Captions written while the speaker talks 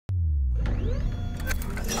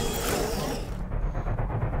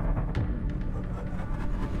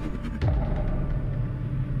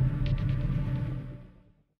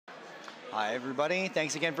Hi everybody,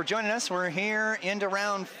 thanks again for joining us. We're here into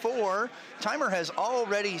round 4. Timer has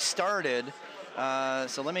already started,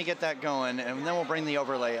 so let me get that going and then we'll bring the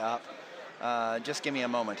overlay up. Just give me a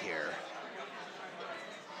moment here.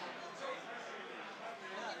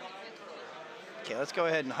 Okay, let's go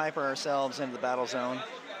ahead and hyper ourselves into the battle zone.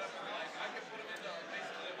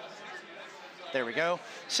 There we go.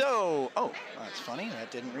 So, oh, that's funny, that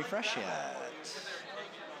didn't refresh yet.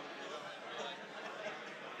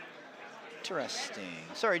 Interesting.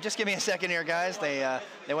 Sorry, just give me a second here, guys. They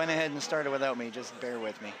went ahead and started without me. Just bear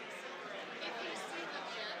with me.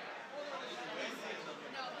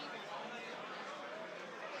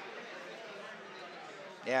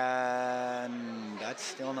 Yeah, and that's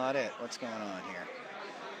still not it. What's going on here?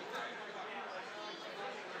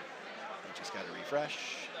 I just got to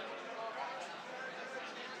refresh.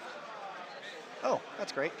 Oh,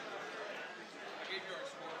 that's great.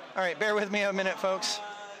 All right, bear with me a minute, folks.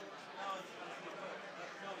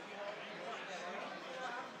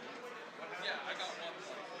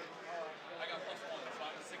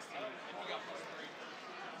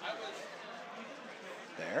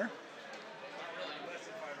 There.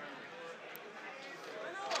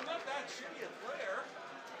 I'm not that shitty a player.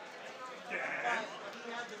 Yeah.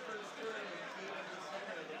 He had the first turn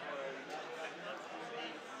and he gave him the second of the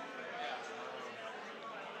play.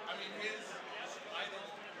 I mean, his idol,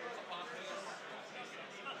 Apocalypse,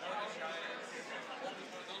 Mortal Giants,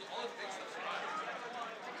 all his big stuff survived.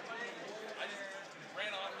 I just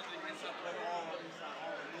ran off with the hits up.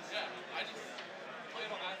 Yeah, I just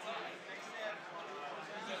played on that side.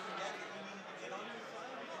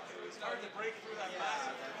 Started to break through that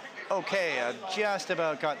massive. Okay, I've just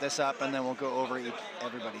about got this up, and then we'll go over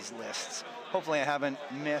everybody's lists. Hopefully I haven't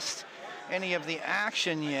missed any of the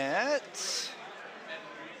action yet.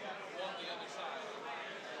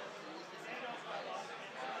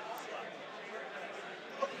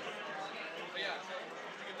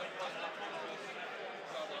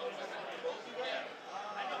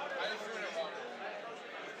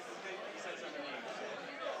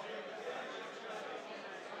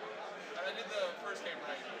 I did the first game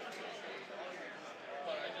right,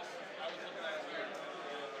 but I was looking at it weird.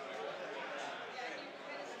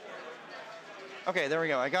 Okay, there we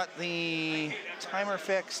go. I got the timer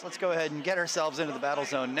fixed. Let's go ahead and get ourselves into the battle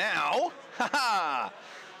zone now. Haha!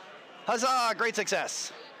 Huzzah! Great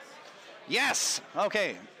success. Yes!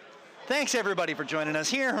 Okay. Thanks everybody for joining us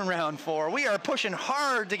here in round 4. We are pushing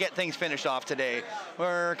hard to get things finished off today.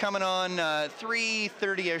 We're coming on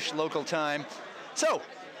 3:30-ish local time. So,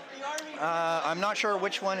 I'm not sure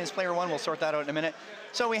which one is player 1. We'll sort that out in a minute.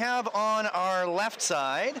 So we have on our left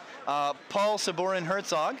side, Paul Saburin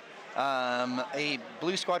Herzog, a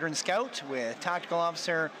Blue Squadron Scout with Tactical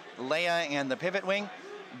Officer, Leia, and the Pivot Wing.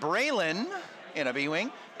 Braylon in a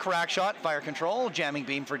B-Wing, Crack Shot, Fire Control, Jamming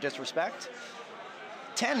Beam for Disrespect.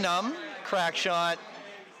 Tennum, Crack Shot,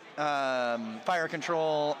 Fire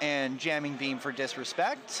Control, and Jamming Beam for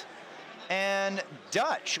Disrespect. And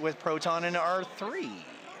Dutch with Proton and R3.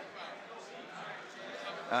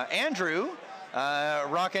 Andrew,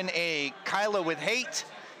 rocking a Kylo with Hate,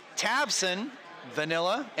 Tabson,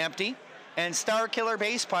 Vanilla, Empty, and Star Killer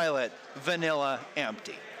Base Pilot, Vanilla,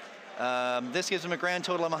 Empty. This gives him a grand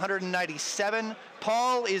total of 197.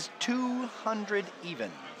 Paul is 200 even.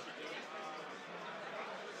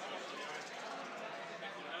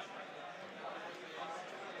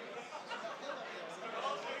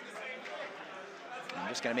 I'm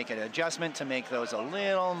just going to make an adjustment to make those a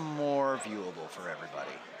little more viewable for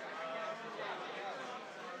everybody.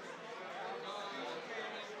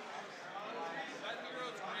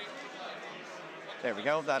 There we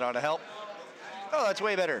go. That ought to help. Oh, that's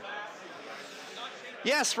way better.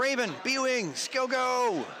 Yes, Raven, B-Wings, go,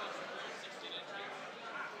 go!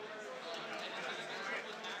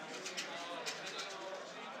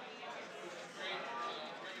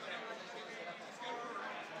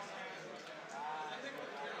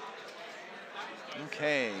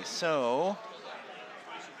 Okay, so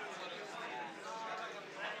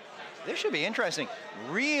this should be interesting.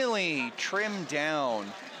 Really trimmed down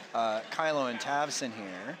Kylo and Tavson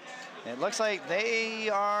here. It looks like they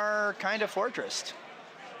are kind of fortressed.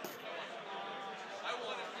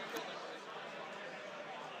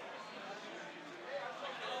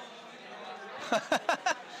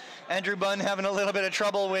 Andrew Bunn having a little bit of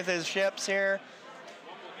trouble with his ships here.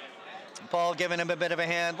 Paul giving him a bit of a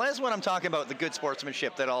hand. That's what I'm talking about, the good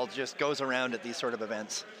sportsmanship that all just goes around at these sort of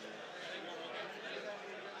events.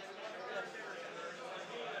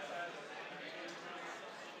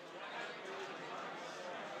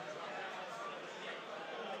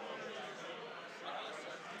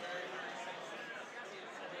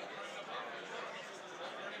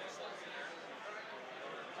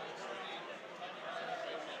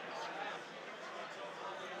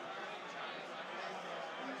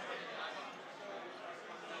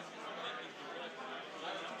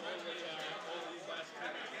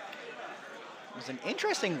 was an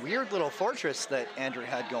interesting, weird little fortress that Andrew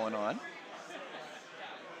had going on.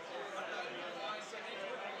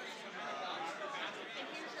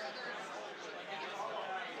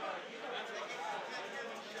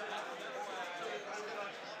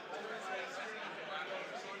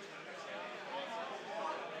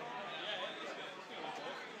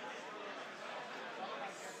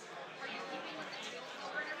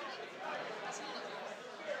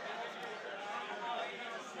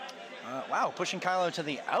 Wow, pushing Kylo to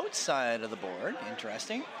the outside of the board.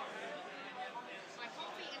 Interesting.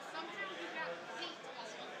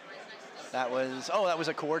 That was, oh, that was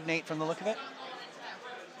a coordinate from the look of it?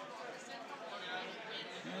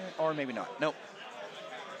 Or maybe not. Nope.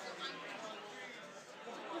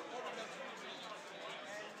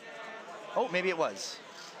 Oh, maybe it was.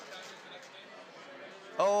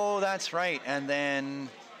 Oh, that's right. And then...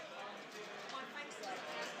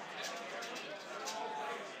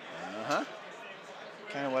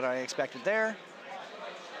 Kind of what I expected there.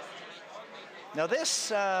 Now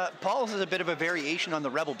this, Paul's is a bit of a variation on the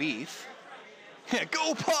Rebel Beef.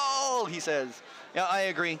 Go Paul, he says. Yeah, I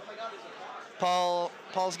agree.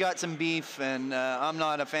 Paul's got some beef, and I'm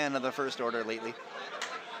not a fan of the First Order lately.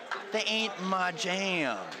 They ain't my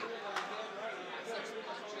jam.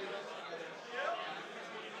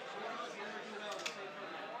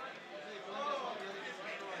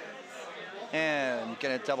 And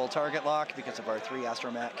get a double target lock because of our 3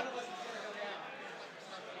 astromech.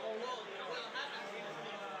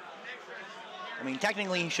 I mean,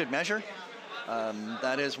 technically he should measure.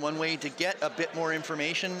 That is one way to get a bit more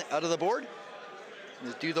information out of the board,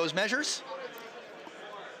 is do those measures.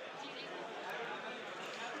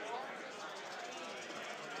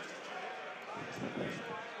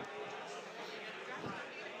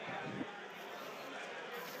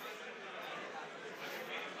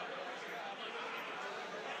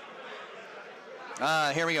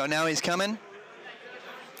 Here we go. Now he's coming.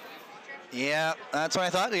 Yeah, that's what I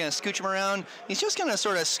thought. They're going to scooch him around. He's just going to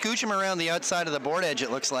sort of scooch him around the outside of the board edge,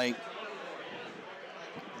 it looks like.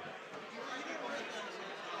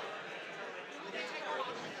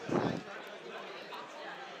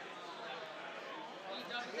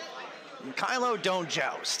 Kylo, don't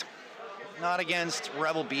joust. Not against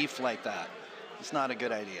Rebel Beef like that. It's not a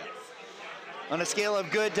good idea. On a scale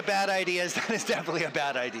of good to bad ideas, that is definitely a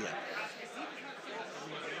bad idea.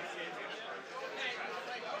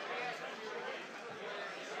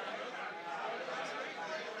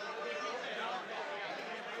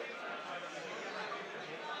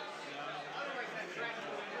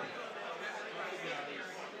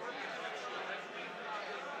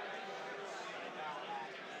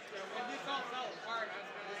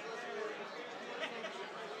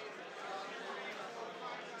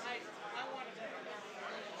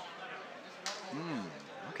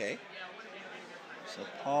 Okay. So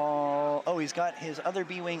Paul, oh, he's got his other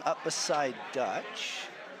B-wing up beside Dutch.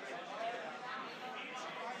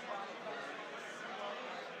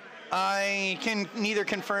 I can neither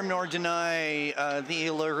confirm nor deny the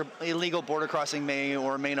illegal border crossing may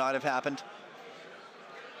or may not have happened.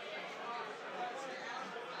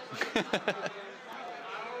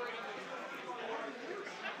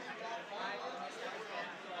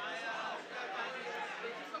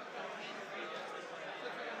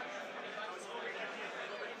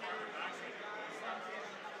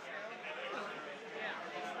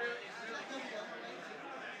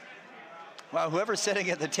 Wow, whoever's sitting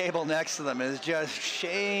at the table next to them is just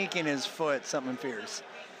shaking his foot, something fierce.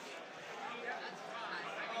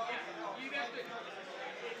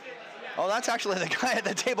 Oh, that's actually the guy at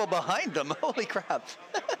the table behind them. Holy crap.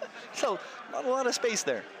 So, not a lot of space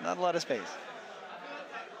there. Not a lot of space.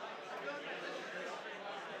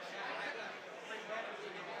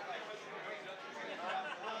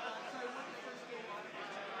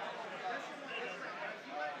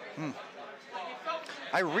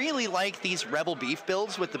 I really like these Rebel Beef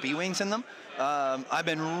builds with the B-Wings in them. I've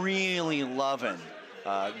been really loving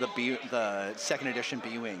the second edition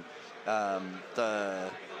B-Wing.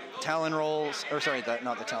 The Talon rolls, or sorry,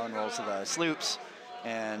 not the Talon rolls, the sloops,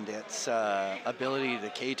 and its ability to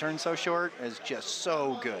K-turn so short is just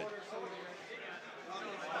so good.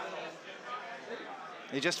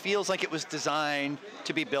 It just feels like it was designed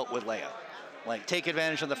to be built with Leia. Like, take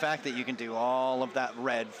advantage of the fact that you can do all of that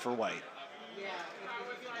red for white.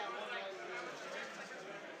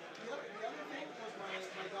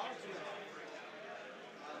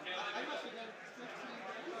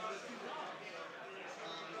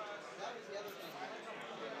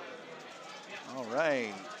 All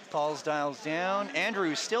right, Paul's dials down.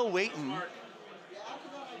 Andrew's still waiting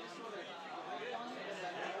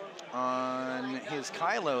on on his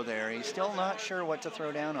Kylo there. He's still not sure what to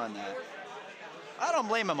throw down on that. I don't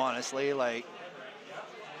blame him, honestly. Like,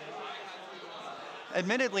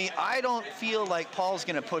 admittedly, I don't feel like Paul's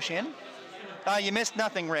going to push in. You missed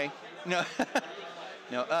nothing, Ray. No.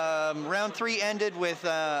 No. Round 3 ended with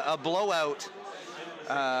a blowout.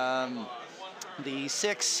 The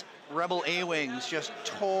 6 Rebel A-Wings just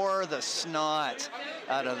tore the snot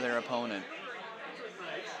out of their opponent.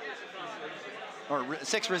 Or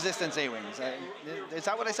 6 Resistance A-Wings. Is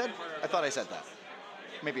that what I said? I thought I said that.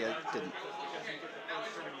 Maybe I didn't.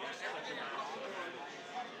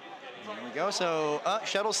 There we go. So,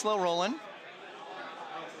 shuttle slow rolling.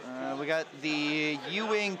 We got the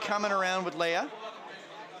U-Wing coming around with Leia.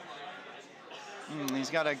 He's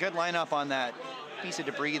got a good lineup on that piece of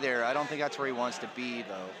debris there. I don't think that's where he wants to be,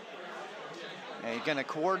 though. And he's going to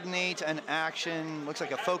coordinate an action. Looks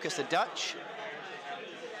like a focus to Dutch.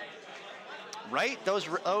 Right?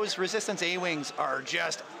 Those Resistance A-Wings are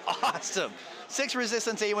just awesome. 6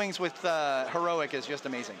 Resistance A-Wings with Heroic is just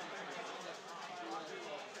amazing.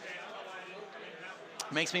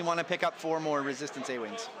 Makes me want to pick up 4 more Resistance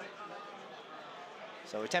A-Wings.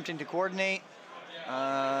 So attempting to coordinate.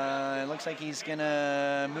 It looks like he's going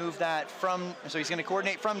to move that from... So he's going to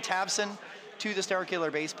coordinate from Tabson to the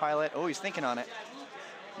Starkiller base pilot. Oh, he's thinking on it.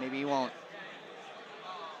 Maybe he won't.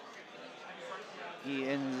 He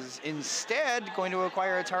is instead going to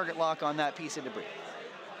acquire a target lock on that piece of debris.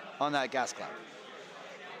 On that gas cloud.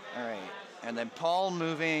 All right. And then Paul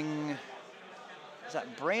moving... Is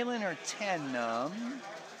that Braylon or Tennum?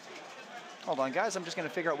 Hold on, guys. I'm just going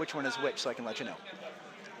to figure out which one is which so I can let you know.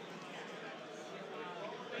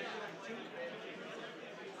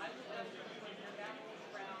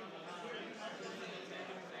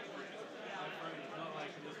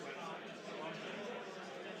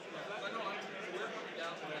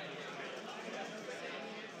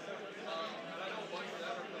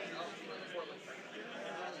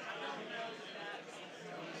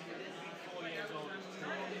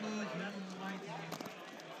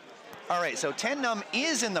 All right, so Tennum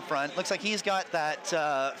is in the front. Looks like he's got that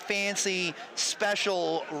fancy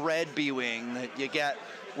special red B-Wing that you get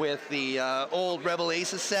with the old Rebel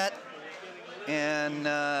Aces set. And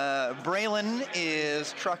Braylon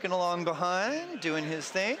is trucking along behind, doing his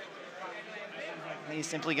thing. He's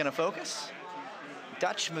simply going to focus.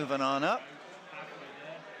 Dutch moving on up.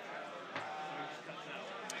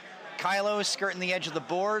 Kylo skirting the edge of the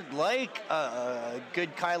board like a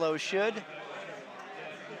good Kylo should.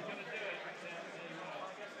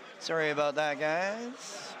 Sorry about that,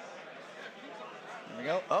 guys. There we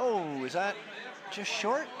go. Oh, is that just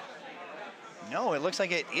short? No, it looks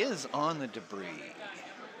like it is on the debris.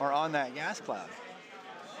 Or on that gas cloud.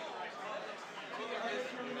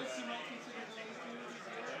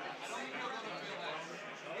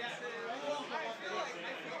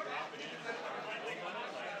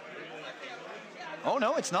 Oh,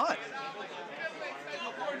 no, it's not.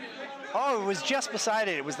 Oh, it was just beside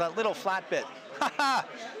it. It was that little flat bit. Haha!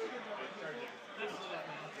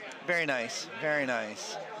 Very nice, very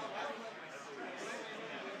nice.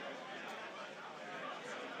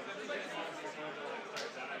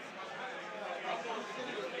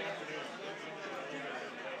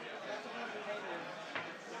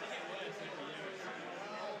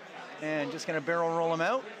 And just gonna barrel roll him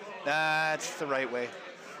out. That's the right way.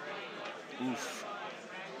 Oof.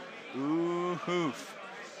 Ooh, oof.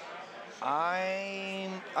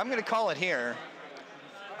 I'm gonna call it here.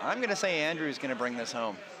 I'm gonna say Andrew's gonna bring this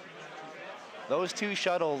home. Those 2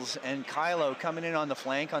 shuttles and Kylo coming in on the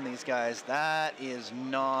flank on these guys, that is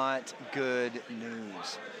not good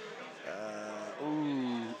news.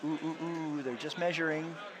 Ooh, they're just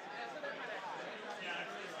measuring.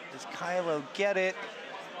 Does Kylo get it?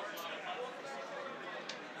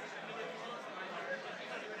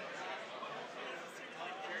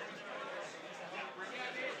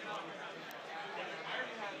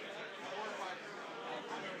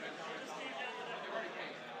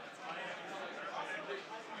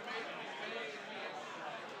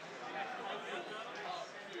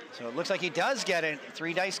 So it looks like he does get it.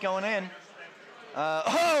 3 dice going in.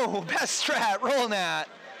 Oh, best strat, rolling that.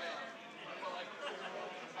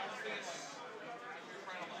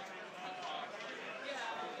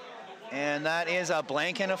 And that is a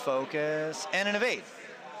blank and a focus and an evade.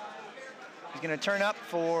 He's going to turn up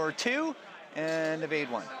for 2 and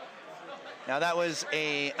evade 1. Now that was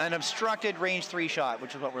an obstructed range 3 shot,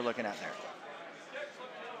 which is what we're looking at there.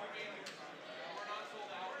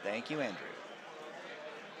 Thank you, Andrew.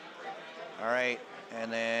 All right,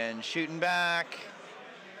 and then shooting back.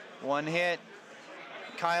 1 hit.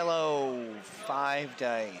 Kylo, 5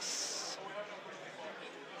 dice.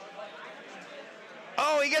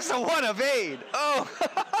 Oh, he gets the one evade. Oh.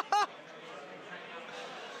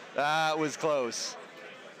 That was close.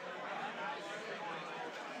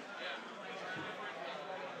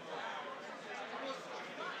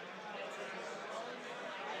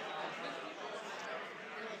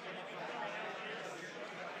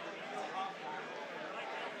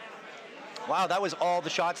 Wow, that was all the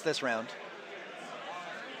shots this round.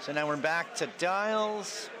 So now we're back to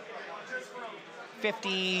dials.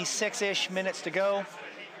 56-ish minutes to go.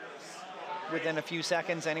 Within a few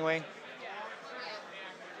seconds anyway.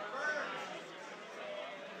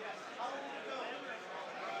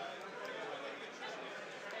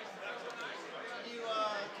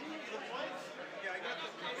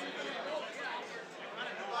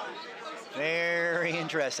 Very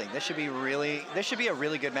interesting. This should be a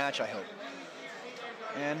really good match, I hope.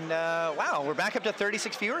 And wow, we're back up to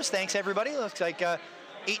 36 viewers. Thanks everybody. Looks like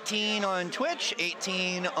 18 on Twitch,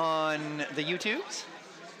 18 on the YouTubes.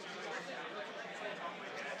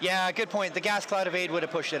 Yeah, good point. The gas cloud evade would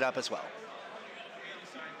have pushed it up as well.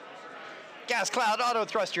 Gas cloud auto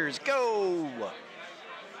thrusters, go!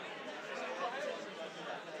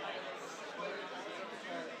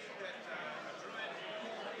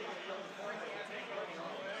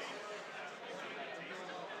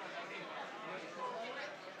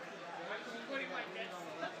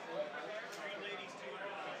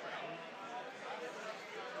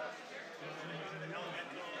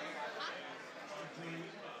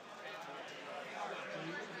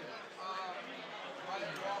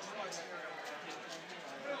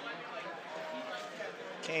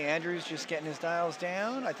 Okay, Andrew's just getting his dials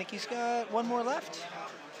down. I think he's got one more left.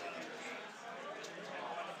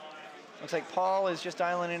 Looks like Paul is just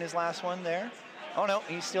dialing in his last one there. Oh no,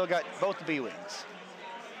 he's still got both the B-Wings.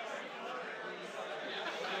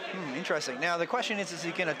 Interesting. Now the question is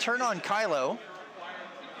he going to turn on Kylo?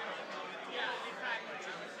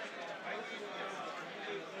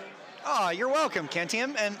 Oh, you're welcome,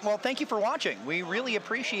 Kentium. And well, thank you for watching. We really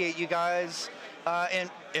appreciate you guys and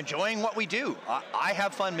enjoying what we do. I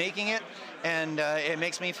have fun making it, and it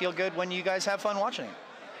makes me feel good when you guys have fun watching it.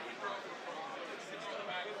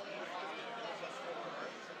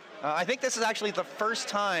 I think this is actually the first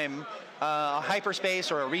time a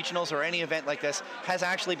Hyperspace or a Regionals or any event like this has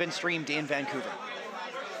actually been streamed in Vancouver.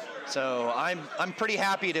 So I'm pretty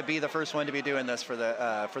happy to be the first one to be doing this for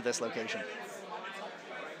this location.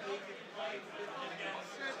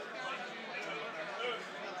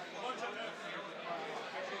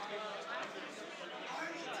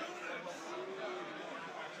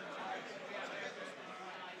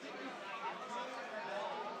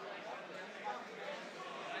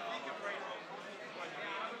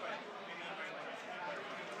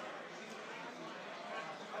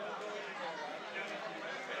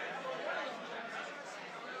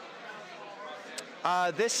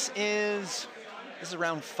 This is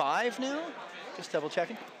round 5 now. Just double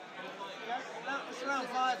checking. No, it's round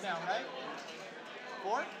 5 now, right?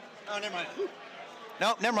 4? Oh, never mind.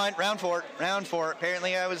 No, never mind. Round 4. Round 4.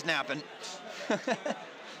 Apparently I was napping.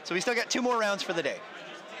 So we still got 2 more rounds for the day.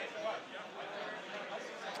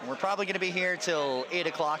 We're probably going to be here till 8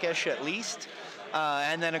 o'clock-ish at least.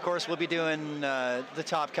 And then, of course, we'll be doing the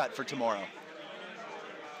top cut for tomorrow.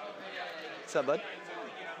 What's up, bud?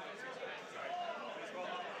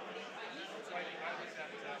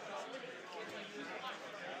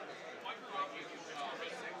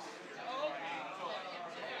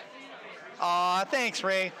 Aw, thanks,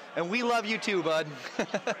 Ray. And we love you too, bud.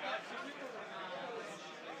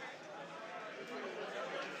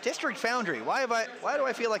 District Foundry. Why do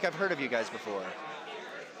I feel like I've heard of you guys before?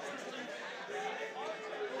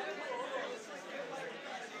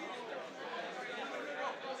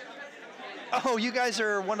 Oh, you guys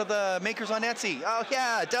are one of the makers on Etsy. Oh,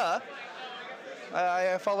 yeah, duh.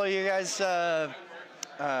 I follow you guys,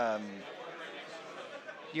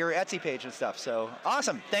 your Etsy page and stuff, so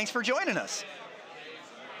awesome. Thanks for joining us.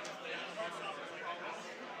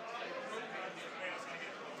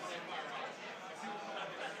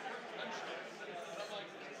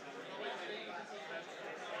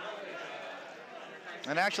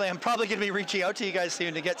 And actually, I'm probably going to be reaching out to you guys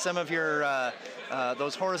soon to get some of your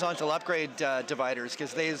those horizontal upgrade dividers,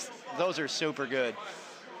 because those are super good.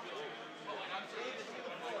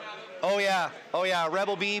 Oh yeah,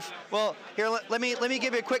 Rebel Beef. Well, here let me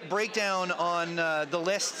give you a quick breakdown on the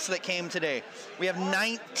lists that came today. We have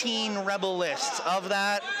 19 Rebel lists. Of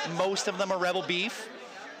that, most of them are Rebel Beef.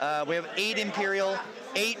 We have 8 Imperial,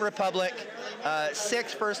 8 Republic,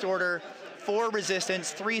 6 First Order, 4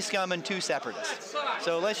 Resistance, 3 Scum, and 2 Separatists.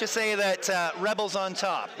 So let's just say that Rebel's on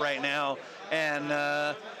top right now, and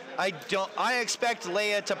I expect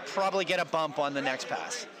Leia to probably get a bump on the next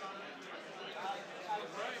pass.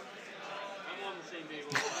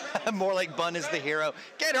 More like Bun is the hero.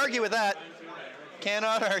 Can't argue with that.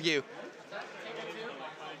 Cannot argue.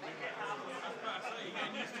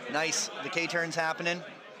 Nice. The K-turn's happening.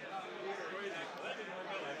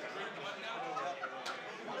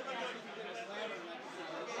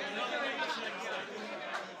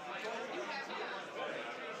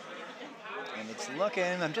 And it's looking,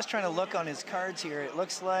 I'm just trying to look on his cards here. It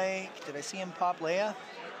looks like, did I see him pop Leia?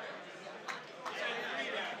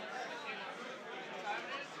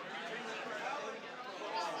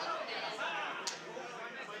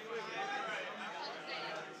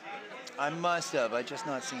 I must have. I just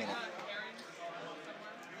not seen it.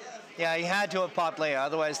 Yeah, he had to have popped Leia.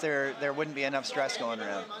 Otherwise, there wouldn't be enough stress going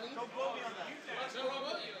around.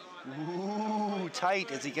 Ooh,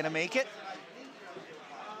 tight. Is he gonna make it?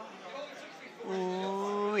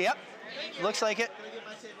 Ooh, yep. Looks like it.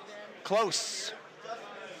 Close.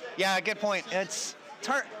 Yeah, good point. It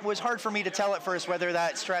was hard for me to tell at first whether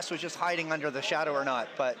that stress was just hiding under the shadow or not,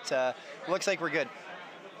 but looks like we're good.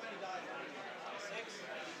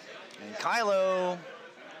 And Kylo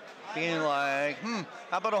being like,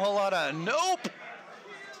 how about a whole lot of nope?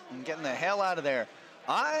 And getting the hell out of there.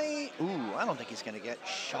 I don't think he's going to get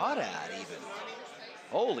shot at even.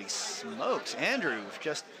 Holy smokes. Andrew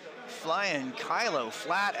just flying Kylo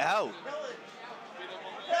flat out.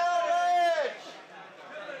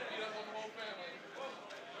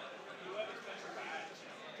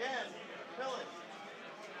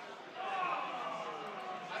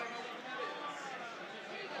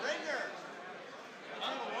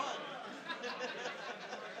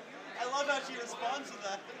 She responds to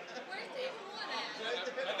that.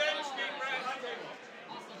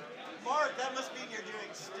 Mark, that must mean you're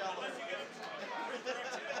doing stellar.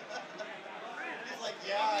 He's like,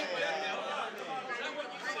 yeah.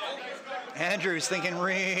 Andrew's thinking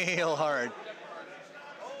real hard.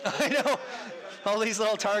 I know. All these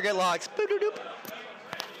little target locks. Boop-doop-doop.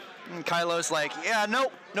 And Kylo's like, yeah,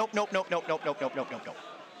 nope.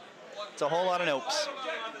 It's a whole lot of nopes.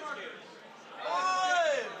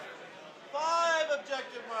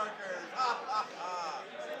 Objective markers.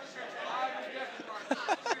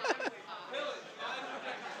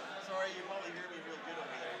 Sorry, you probably hear me real good over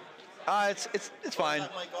there. It's fine.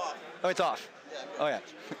 Mic off. Oh, it's off. Yeah, oh yeah.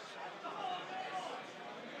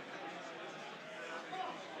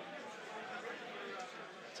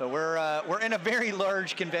 So we're in a very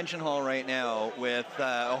large convention hall right now with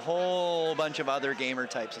a whole bunch of other gamer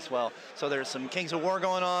types as well. So there's some Kings of War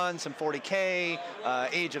going on, some 40K,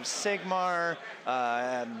 Age of Sigmar,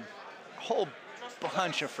 a whole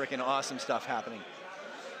bunch of freaking awesome stuff happening.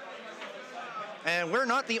 And we're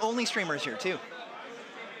not the only streamers here too.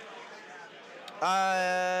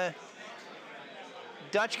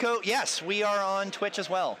 Dutchco, yes, we are on Twitch as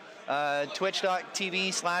well.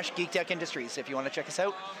 Twitch.tv/Geektech Industries. If you want to check us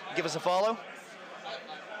out, give us a follow.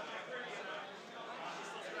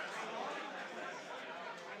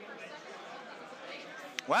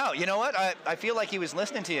 Wow, you know what? I feel like he was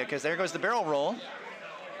listening to you because there goes the barrel roll.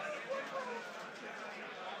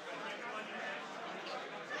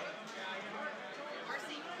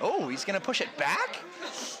 Oh, he's going to push it back?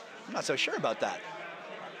 I'm not so sure about that.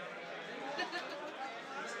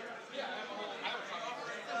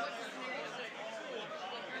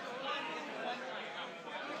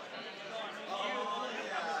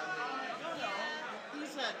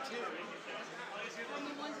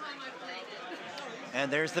 And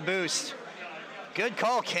there's the boost. Good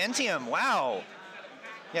call, Kentium. Wow.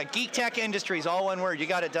 Yeah, Geektech Industries, all one word. You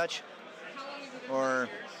got it, Dutch? Or,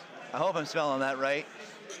 I hope I'm spelling that right.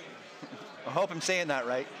 I hope I'm saying that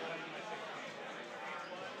right.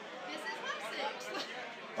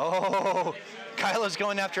 Oh, Kylo's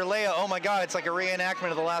going after Leia. Oh my God, it's like a reenactment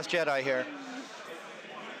of The Last Jedi here.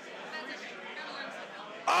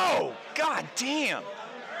 Oh, God damn.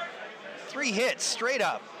 3 hits straight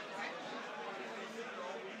up.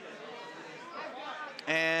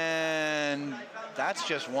 And that's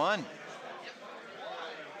just one.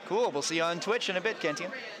 Cool, we'll see you on Twitch in a bit,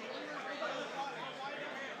 Kentian.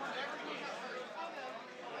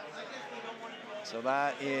 So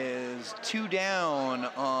that is 2 down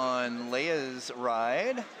on Leia's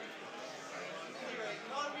ride.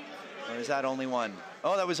 Or is that only 1?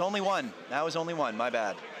 Oh, that was only 1. That was only 1, my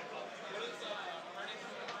bad.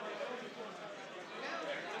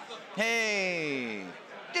 Hey,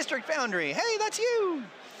 District Foundry. Hey, that's you.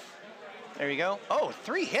 There you go. Oh,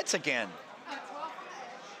 3 hits again.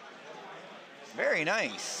 Very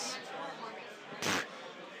nice.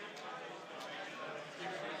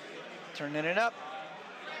 Turning it up.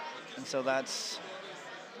 And so that's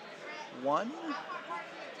 1.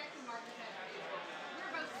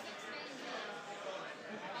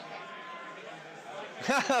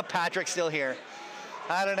 Patrick's still here.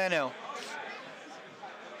 How did I know?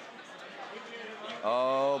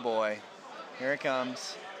 Oh boy. Here it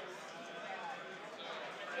comes.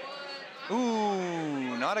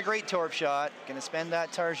 Ooh, not a great torp shot. Gonna spend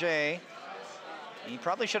that Target. He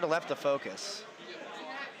probably should have left the focus.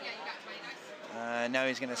 Now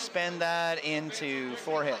he's gonna spend that into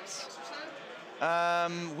 4 hits.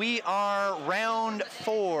 We are round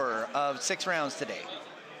 4 of 6 rounds today.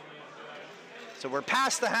 So we're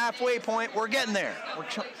past the halfway point. We're getting there. We're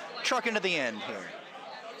trucking to the end here.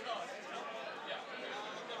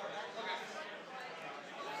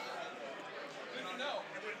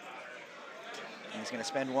 He's going to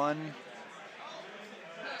spend 1.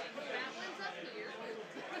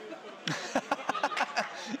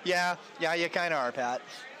 Yeah, you kind of are, Pat.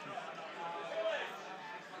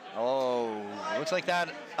 Oh, looks like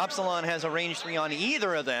that Upsilon has a range 3 on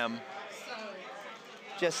either of them.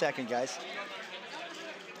 Just a second, guys.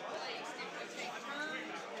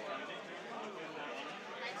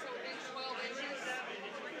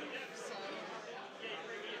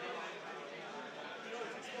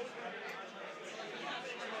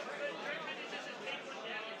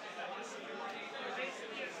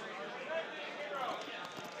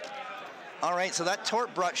 All right, so that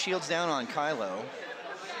torp brought shields down on Kylo.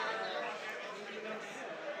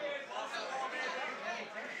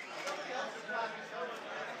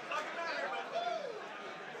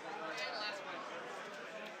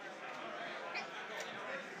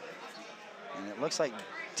 And it looks like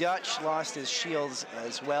Dutch lost his shields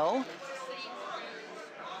as well.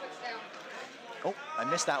 Oh, I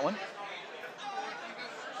missed that one.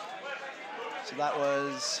 So that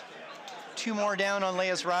was 2 more down on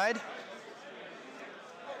Leia's ride.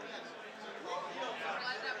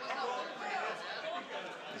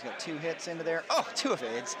 He's got 2 hits into there. Oh, 2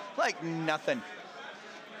 evades, like nothing.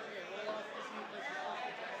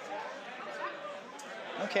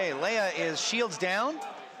 Okay, Leia is shields down.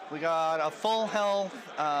 We got a full health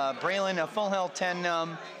Braylon, a full health 10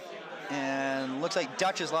 and looks like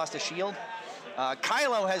Dutch has lost a shield.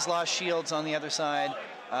 Kylo has lost shields on the other side,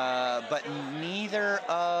 but neither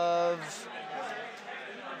of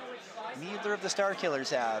the Star Killers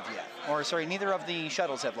have yet. Or sorry, neither of the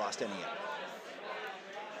shuttles have lost any yet.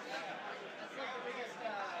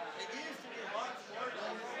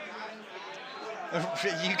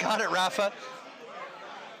 You got it, Rafa.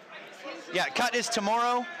 Yeah, cut is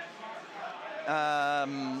tomorrow.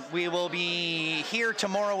 We will be here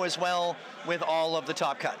tomorrow as well with all of the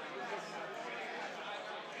top cut.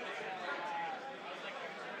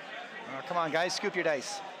 Oh, come on, guys, scoop your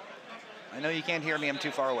dice. I know you can't hear me, I'm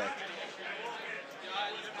too far away.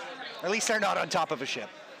 Or at least they're not on top of a ship.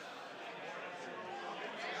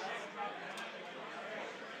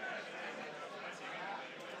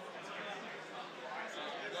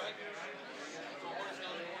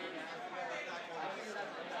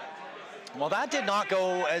 Well, that did not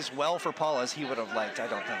go as well for Paul as he would have liked, I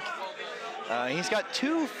don't think. He's got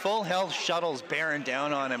 2 full health shuttles bearing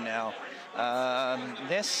down on him now.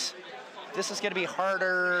 This is going to be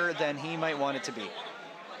harder than he might want it to be.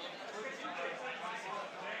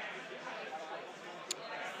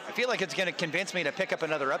 I feel like it's going to convince me to pick up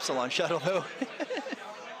another Epsilon shuttle, though.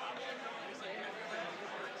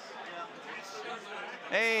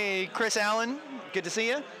 Hey, Chris Allen, good to see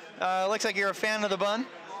you. Looks like you're a fan of the bun.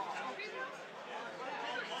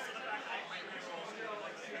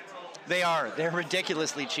 They are. They're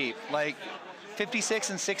ridiculously cheap. Like 56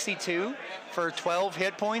 and 62 for 12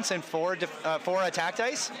 hit points and 4 attack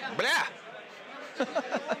dice. Blah.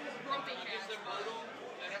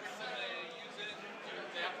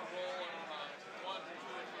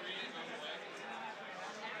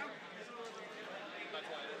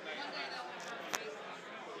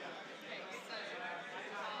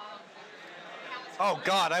 Oh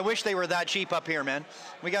God, I wish they were that cheap up here, man.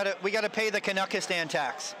 We gotta pay the Canuckistan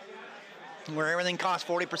tax, where everything costs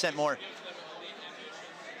 40% more.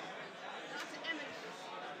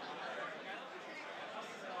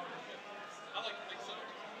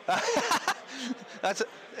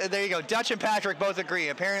 There you go. Dutch and Patrick both agree.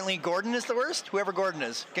 Apparently Gordon is the worst. Whoever Gordon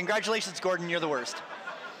is. Congratulations, Gordon, you're the worst.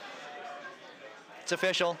 It's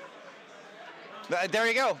official. There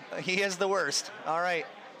you go. He is the worst. All right.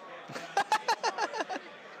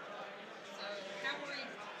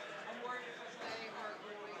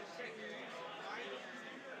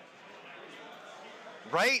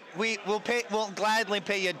 Right? We'll gladly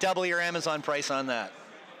pay you double your Amazon price on that.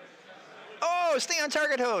 Oh, stay on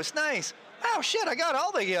target host. Nice. Wow, shit, I got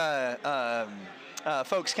all the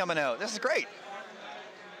folks coming out. This is great.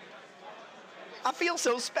 I feel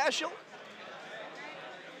so special.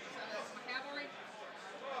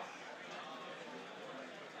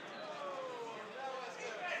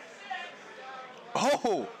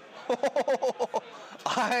 Oh,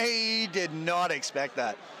 I did not expect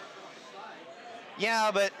that.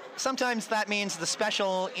 Yeah, but sometimes that means the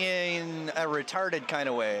special in a retarded kind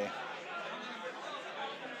of way.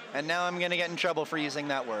 And now I'm going to get in trouble for using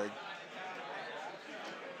that word.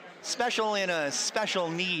 Special in a special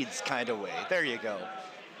needs kind of way. There you go.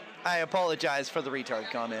 I apologize for the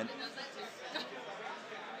retard comment.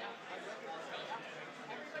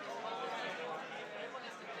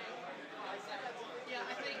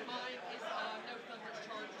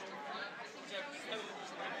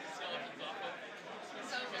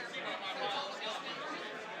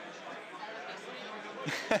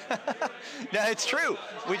 No, it's true.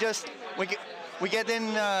 We get in,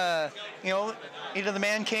 into the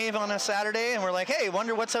man cave on a Saturday, and we're like, hey,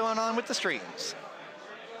 wonder what's going on with the streams.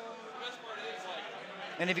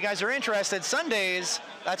 And if you guys are interested, Sundays,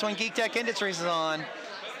 that's when Geektech Industries is on.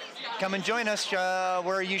 Come and join us.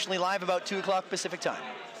 We're usually live about 2 o'clock Pacific time.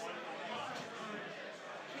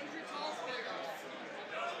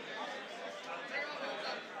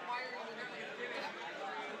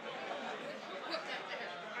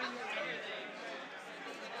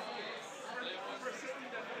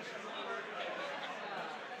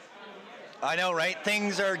 I know, right?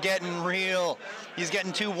 Things are getting real. He's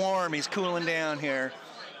getting too warm. He's cooling down here.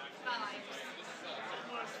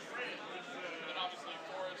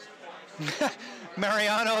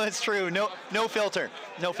 Mariano, it's true. No filter.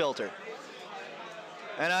 No filter.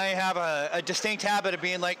 And I have a distinct habit of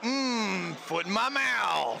being like, foot in my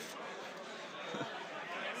mouth.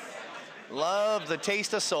 Love the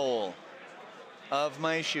taste of sole of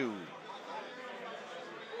my shoe.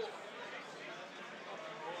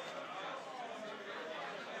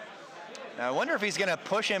 Now, I wonder if he's going to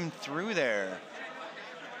push him through there.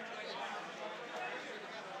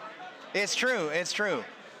 It's true. It's true.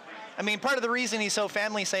 I mean, part of the reason he's so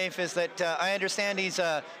family safe is that I understand he's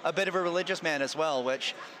a bit of a religious man as well,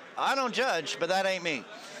 which I don't judge, but that ain't me.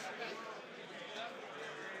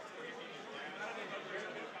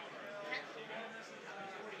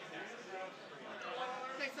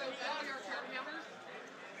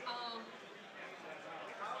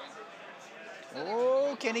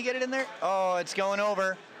 Oh, can he get it in there? Oh, it's going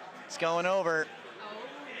over. It's going over.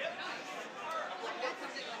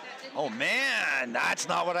 Oh man, that's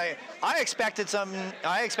not what I expected.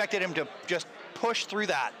 I expected him to just push through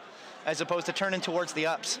that, as opposed to turning towards the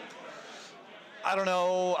ups. I don't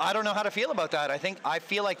know how to feel about that. I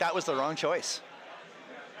feel like that was the wrong choice.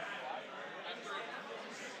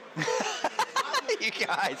 You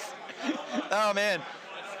guys. Oh man.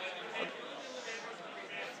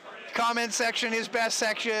 Comment section is best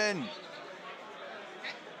section.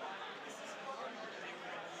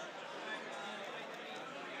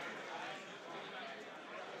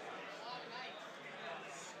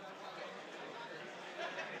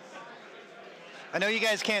 I know you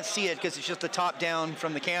guys can't see it because it's just the top down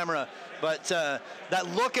from the camera, but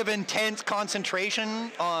that look of intense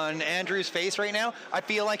concentration on Andrew's face right now, I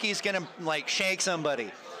feel like he's gonna like shank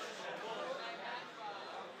somebody.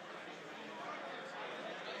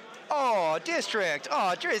 Oh, District.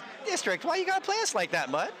 Oh, District. Why you gotta play us like that,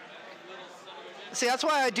 bud? See, that's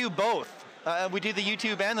why I do both. We do the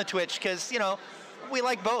YouTube and the Twitch because, you know, we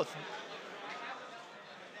like both.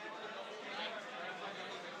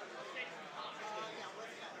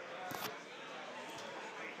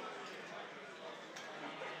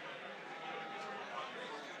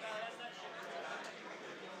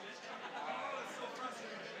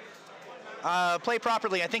 Play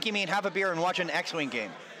properly. I think you mean have a beer and watch an X-Wing game.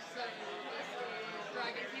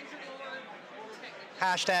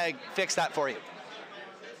 Hashtag fix that for you.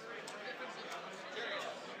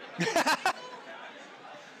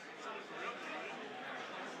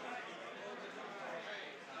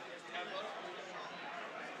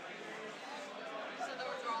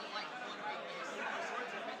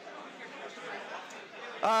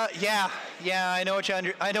 Yeah, I know what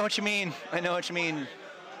you mean. I know what you mean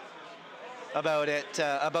about it.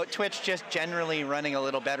 About Twitch just generally running a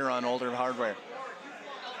little better on older hardware.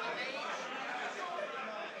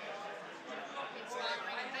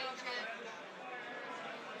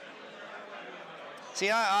 See,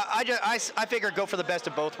 I figure go for the best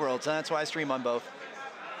of both worlds, and that's why I stream on both.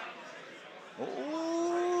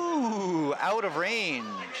 Ooh, out of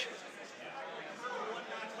range.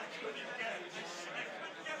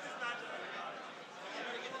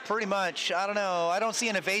 Pretty much. I don't know. I don't see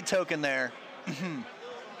an evade token there.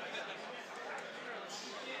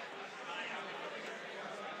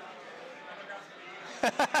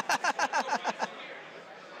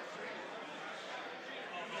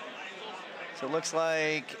 So it looks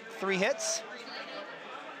like 3 hits.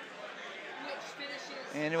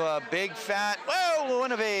 Into a big fat, whoa,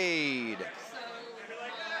 one evade.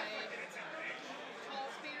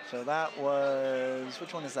 So that was,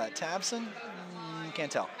 which one is that? Tabson?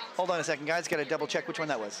 Can't tell. Hold on a second, guys. Got to double check which one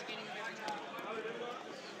that was.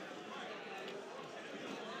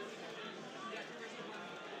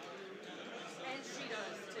 And she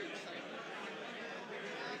does too.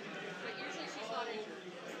 But usually she's not injured.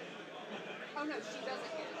 Oh no, she doesn't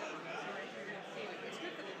get it. It's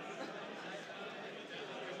good for them.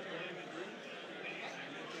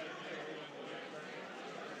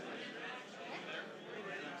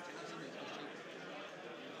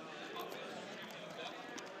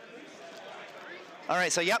 All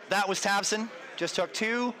right, so yep, that was Tabson. Just took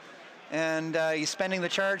 2, and he's spending the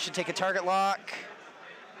charge to take a target lock.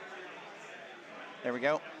 There we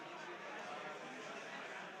go.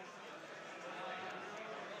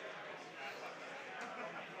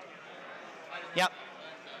 Yep.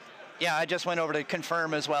 Yeah, I just went over to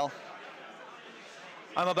confirm as well.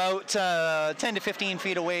 I'm about 10 to 15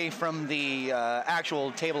 feet away from the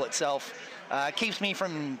actual table itself. Keeps me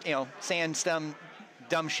from, saying some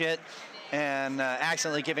dumb shit and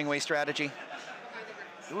accidentally giving away strategy.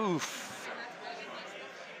 Oof.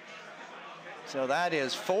 So that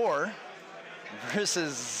is 4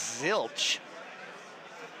 versus zilch.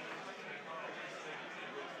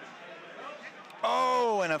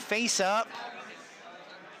 Oh, and a face up.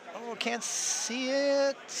 Oh, can't see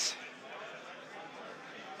it.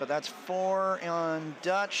 But that's 4 on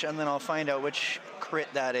Dutch, and then I'll find out which crit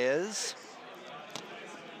that is.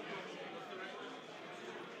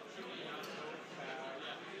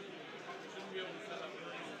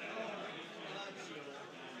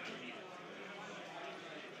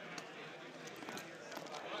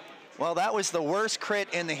 Well, that was the worst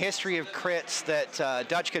crit in the history of crits that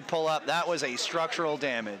Dutch could pull up. That was a structural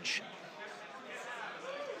damage.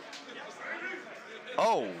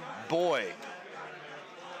 Oh, boy.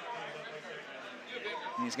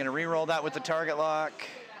 And he's going to re-roll that with the target lock.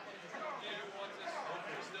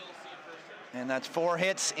 And that's 4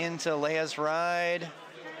 hits into Leia's ride.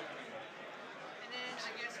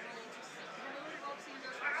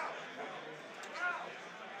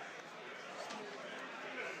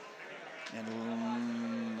 And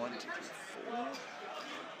 1, 2, 3, 4.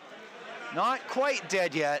 Not quite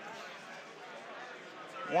dead yet.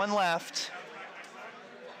 1 left.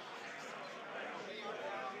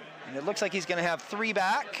 And it looks like he's going to have 3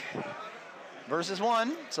 back versus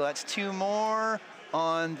 1. So that's 2 more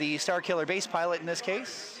on the Starkiller base pilot in this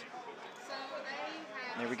case.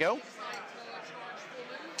 There we go.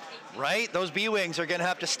 Right, those B-Wings are going to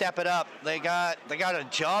have to step it up. They got a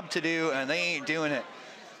job to do, and they ain't doing it.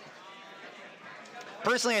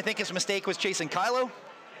 Personally, I think his mistake was chasing Kylo.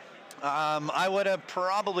 I would have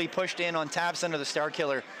probably pushed in on Tabson or the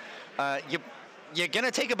Starkiller. You're going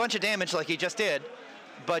to take a bunch of damage like he just did,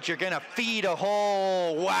 but you're going to feed a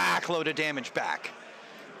whole whack load of damage back.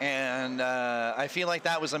 And I feel like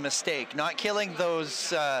that was a mistake. Not killing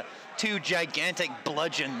those 2 gigantic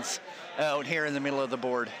bludgeons out here in the middle of the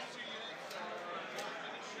board.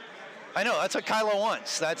 I know, that's what Kylo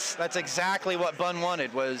wants. That's exactly what Bun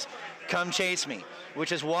wanted, was come chase me,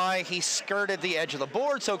 which is why he skirted the edge of the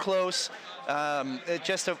board so close.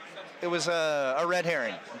 It was a red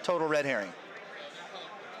herring, a total red herring.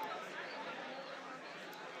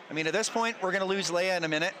 I mean, at this point, we're going to lose Leia in a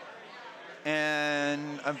minute,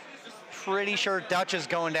 and I'm pretty sure Dutch is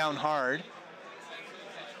going down hard.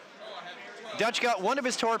 Dutch got 1 of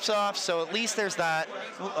his torps off, so at least there's that.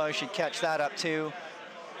 Ooh, I should catch that up too.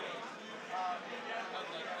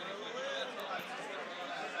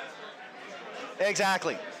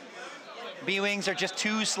 Exactly. B-Wings are just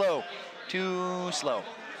too slow. Too slow.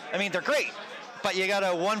 I mean, they're great, but you got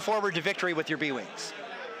to 1 forward to victory with your B-Wings.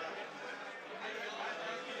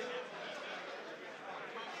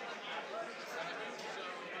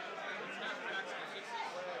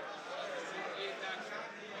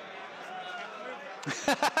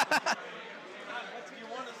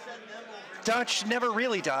 Dutch never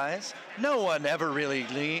really dies. No one ever really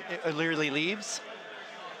leaves.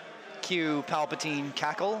 Cue Palpatine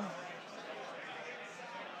cackle.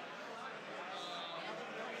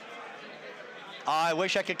 I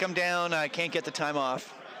wish I could come down. I can't get the time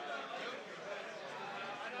off.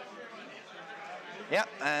 Yep,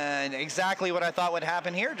 and exactly what I thought would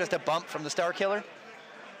happen here. Just a bump from the Starkiller.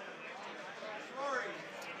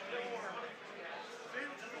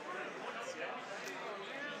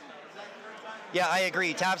 Yeah, I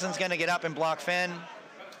agree. Tabson's going to get up and block Finn.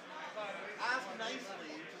 Ask nicely to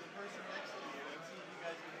the person next to you and see if you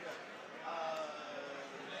guys can do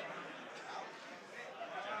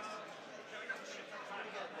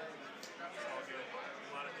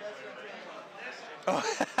it.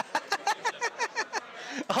 Oh.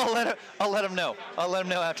 I'll let him know. I'll let him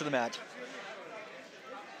know after the match.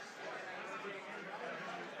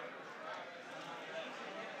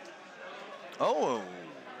 Oh,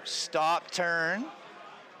 stop turn.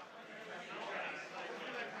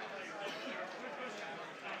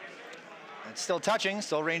 It's still touching,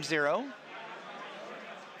 still range 0.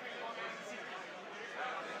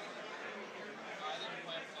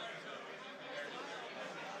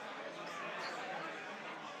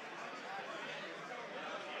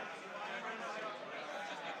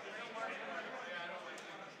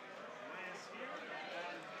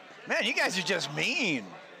 Man, you guys are just mean.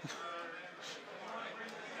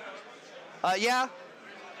 Yeah.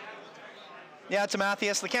 Yeah, it's a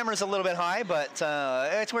Matthias. The camera's a little bit high, but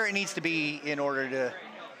it's where it needs to be in order to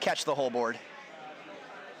catch the whole board.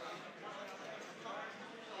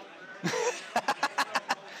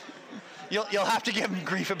 You'll have to give him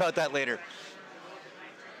grief about that later.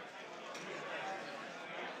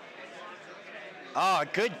 Ah,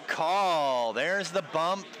 good call. There's the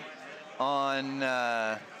bump on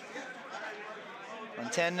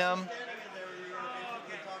 10 num.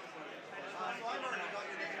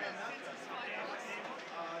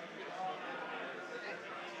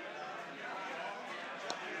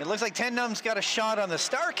 It looks like 10 num's got a shot on the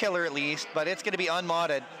Star Killer at least, but it's going to be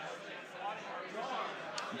unmodded.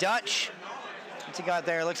 Dutch, what's he got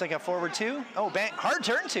there? Looks like a forward 2. Oh, hard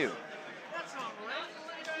turn 2.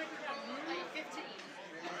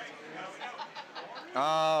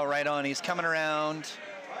 Oh, right on. He's coming around.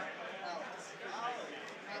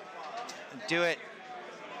 Do it.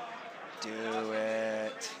 Do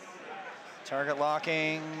it. Target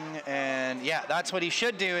locking. And yeah, that's what he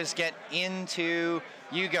should do is get into,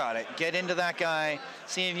 you got it. Get into that guy.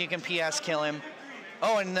 See if you can PS kill him.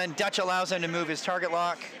 Oh, and then Dutch allows him to move his target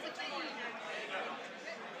lock.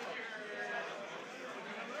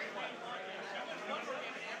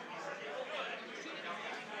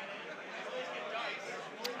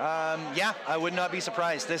 Yeah, I would not be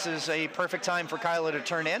surprised. This is a perfect time for Kylo to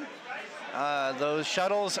turn in. Those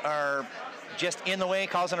shuttles are just in the way,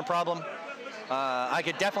 causing a problem. I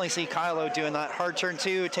could definitely see Kylo doing that hard turn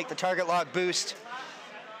 2, take the target lock boost.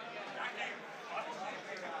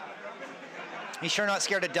 He's sure not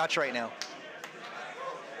scared of Dutch right now.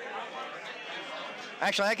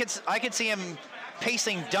 Actually, I could see him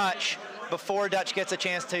pacing Dutch before Dutch gets a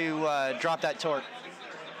chance to drop that torque.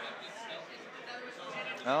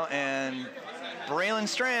 Oh, and Braylon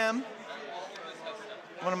Stram,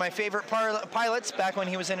 one of my favorite pilots back when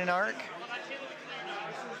he was in an ARC.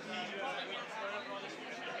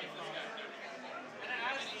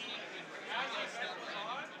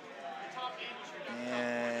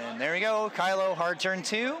 And there we go, Kylo, hard turn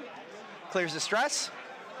 2, clears the stress.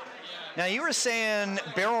 Now you were saying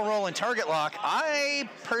barrel roll and target lock. I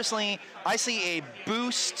see a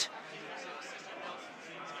boost.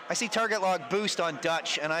 I see target lock boost on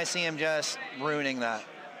Dutch, and I see him just ruining that.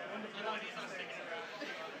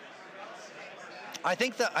 I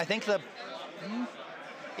think the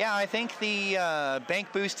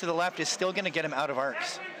bank boost to the left is still going to get him out of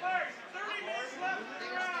arcs.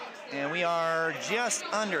 And we are just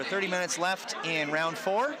under 30 minutes left in round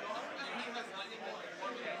 4.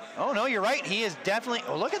 Oh no, you're right. He is definitely.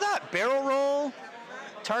 Oh, look at that barrel roll,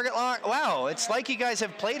 target lock. Wow, it's like you guys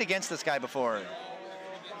have played against this guy before.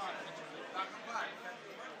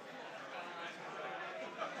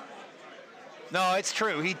 No, it's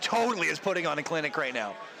true. He totally is putting on a clinic right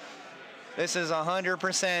now. This is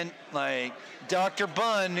 100% like Dr.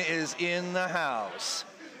 Bunn is in the house.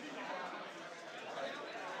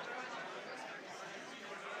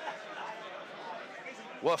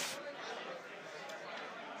 Woof.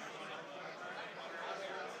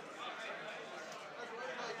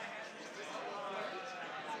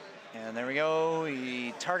 And there we go.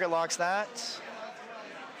 He target locks that.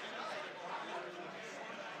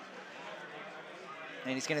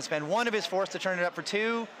 And he's going to spend one of his force to turn it up for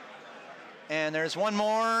 2. And there's one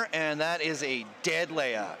more, and that is a dead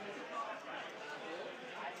layup.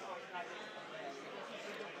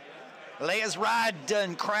 Leia's ride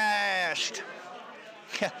done crashed.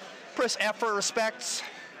 Press F for respects.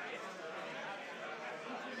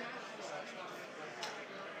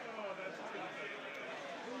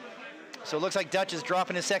 So it looks like Dutch is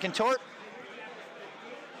dropping his second torp.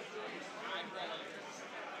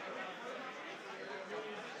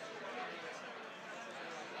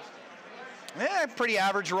 Pretty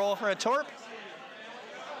average roll for a Torp.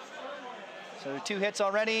 So 2 hits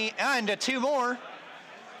already, and 2 more.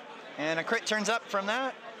 And a crit turns up from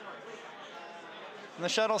that. And the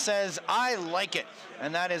shuttle says, I like it.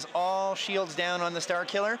 And that is all shields down on the Star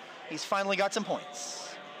Killer. He's finally got some points.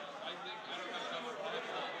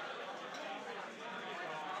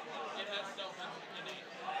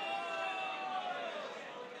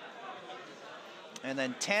 And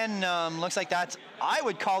then 10 looks like that's, I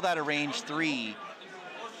would call that a range 3.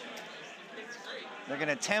 They're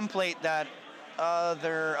going to template that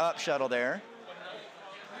other up shuttle there.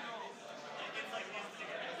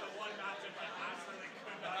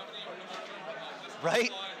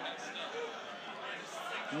 Right?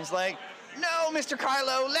 He's like, no, Mr.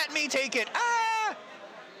 Kylo, let me take it. Ah!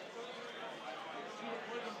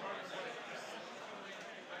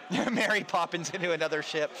 Mary Poppins into another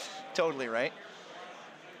ship. Totally right.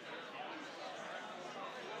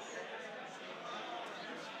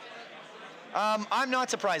 I'm not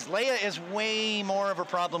surprised. Leia is way more of a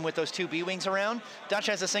problem with those 2 B-Wings around. Dutch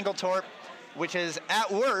has a single Torp, which is,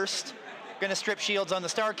 at worst, going to strip shields on the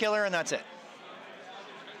Star Killer, and that's it.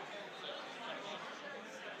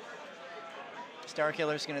 Star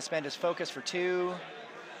Killer's going to spend his focus for 2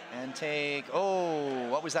 and take, oh,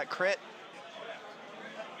 what was that crit?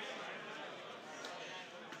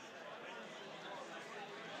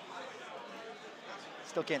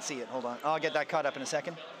 Still can't see it, hold on. I'll get that caught up in a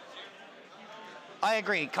second. I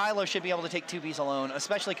agree, Kylo should be able to take 2 Bs alone,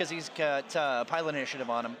 especially because he's got pilot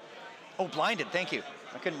initiative on him. Oh, blinded, thank you.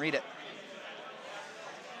 I couldn't read it.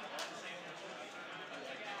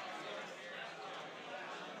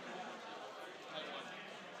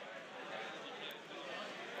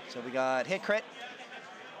 So we got hit crit,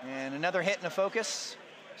 and another hit and a focus.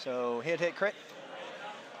 So hit, hit, crit.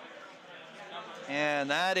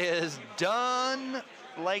 And that is done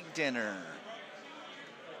like dinner.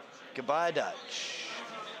 Goodbye, Dutch.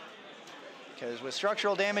 Because with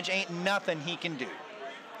structural damage, ain't nothing he can do.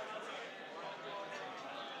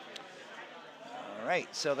 All right,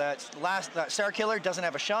 so that Star Killer doesn't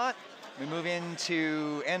have a shot. We move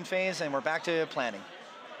into end phase, and we're back to planning.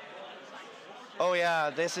 Oh yeah,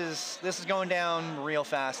 this is going down real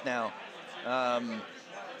fast now.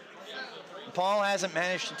 Paul hasn't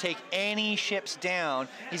managed to take any ships down.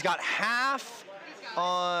 He's got half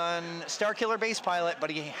on Star Killer base pilot, but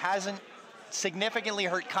he hasn't significantly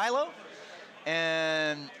hurt Kylo,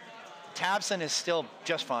 and Tabson is still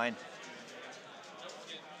just fine.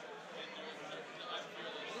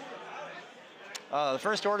 The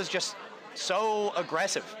First Order is just so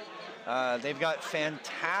aggressive. They've got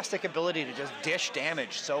fantastic ability to just dish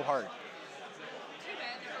damage so hard.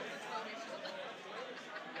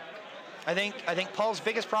 I think Paul's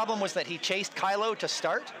biggest problem was that he chased Kylo to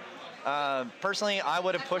start. Personally, I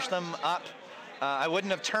would have pushed them up. I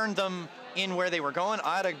wouldn't have turned them in where they were going.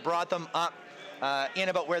 I'd have brought them up in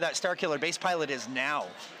about where that Star Killer base pilot is now,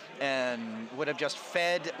 and would have just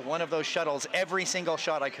fed one of those shuttles every single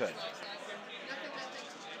shot I could.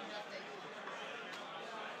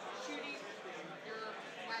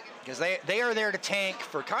 Because they are there to tank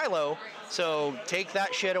for Kylo, so take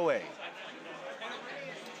that shit away.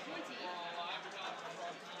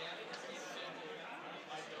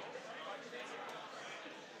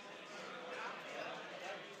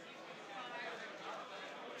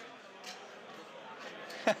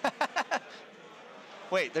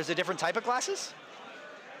 Wait, there's a different type of glasses?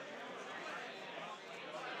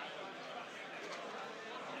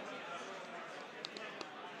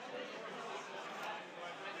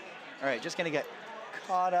 All right, just gonna get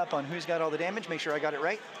caught up on who's got all the damage, make sure I got it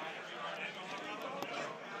right.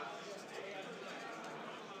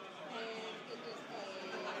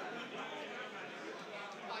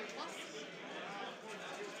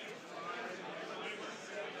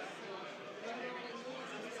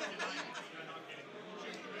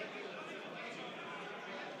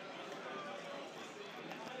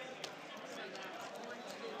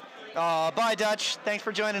 Oh, bye, Dutch. Thanks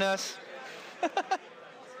for joining us.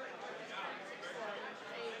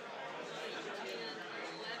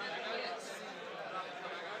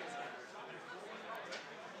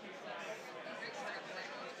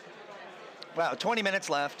 Wow, 20 minutes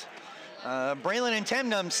left. Braylon and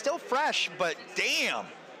Temnum still fresh, but damn.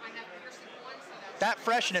 That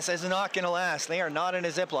freshness is not going to last. They are not in a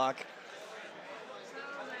Ziploc.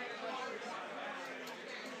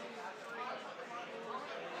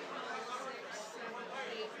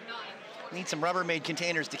 Need some Rubbermaid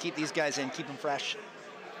containers to keep these guys in, keep them fresh.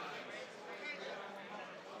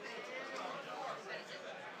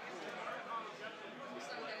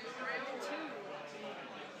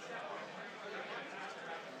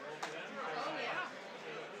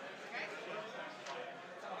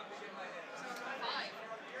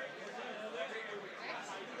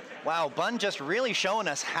 Wow, Bun just really showing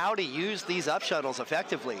us how to use these up shuttles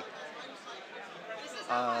effectively.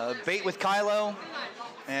 Bait with Kylo,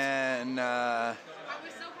 and yeah,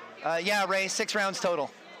 Ray, 6 rounds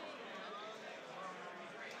total.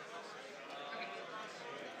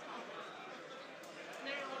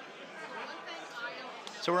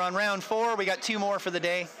 So we're on round 4. We got 2 more for the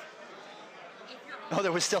day. Oh,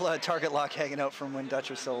 there was still a target lock hanging out from when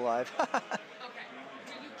Dutch was still alive. Okay. Do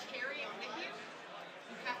you carry it with you? You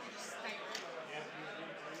have to just stay with it.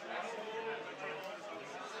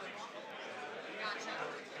 Gotcha.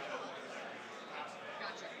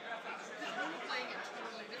 Gotcha. Because we were playing it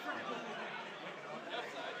totally different.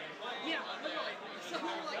 Yeah, literally. So we were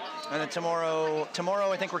like, oh. And then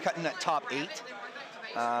tomorrow I think we're cutting that top 8,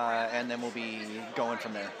 and then we'll be going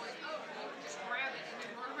from there. Just grab it and then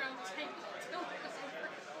run around the table until it's over.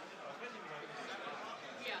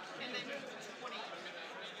 Yeah, and then 20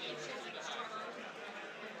 each is like a starter.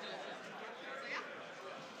 So yeah.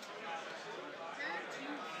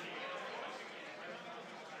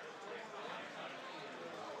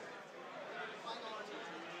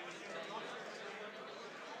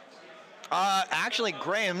 Actually,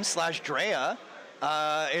 Graham/Drea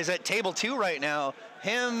is at table 2 right now.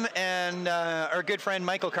 Him and our good friend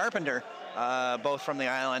Michael Carpenter, both from the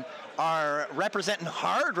island, are representing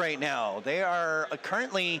hard right now. They are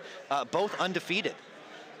currently both undefeated.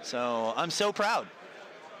 So I'm so proud.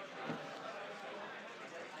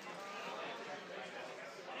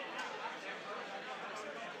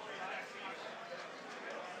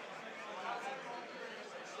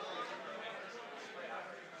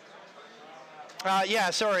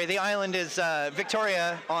 Yeah, sorry, the island is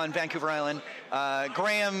Victoria on Vancouver Island.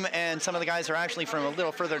 Graham and some of the guys are actually from a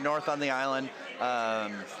little further north on the island.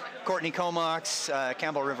 Courtney Comox,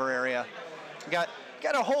 Campbell River area. Got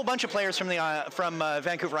a whole bunch of players from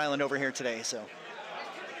Vancouver Island over here today. So,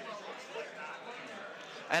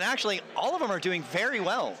 and actually, all of them are doing very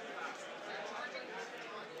well,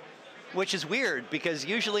 which is weird because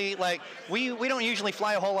usually, like, we don't usually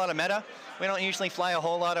fly a whole lot of meta. We don't usually fly a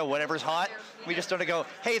whole lot of whatever's hot. We just sort of go,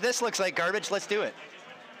 hey, this looks like garbage, let's do it.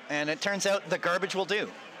 And it turns out the garbage will do.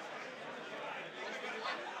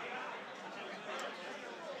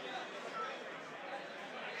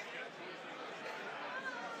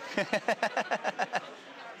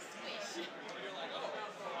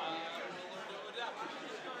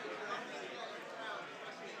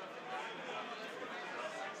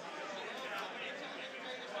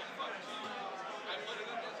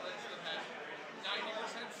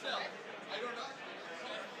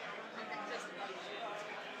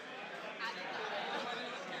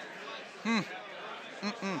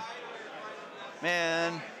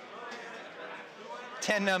 Man,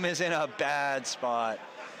 Tennum is in a bad spot.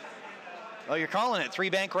 Oh, you're calling it 3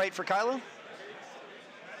 bank right for Kylo?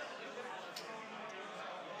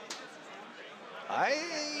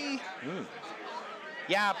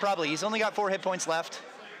 Yeah, probably. He's only got 4 hit points left.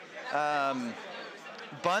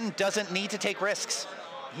 Bun doesn't need to take risks.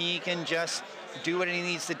 He can just do what he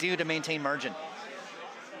needs to do to maintain margin.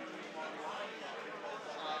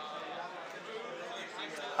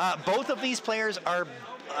 Both of these players are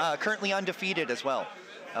currently undefeated as well.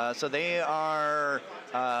 So they are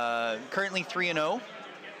currently 3-0.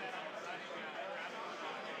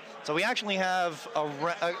 So we actually have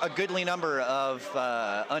a goodly number of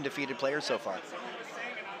undefeated players so far.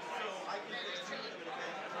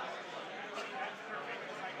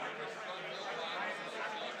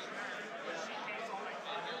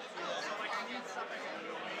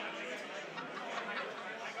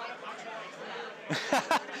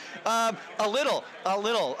 A little.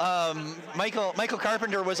 Michael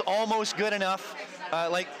Carpenter was almost good enough,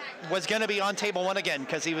 was going to be on table 1 again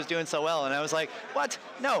because he was doing so well. And I was like, what?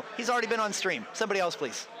 No, he's already been on stream. Somebody else,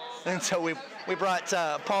 please. And so we brought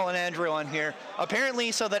Paul and Andrew on here,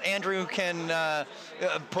 apparently so that Andrew can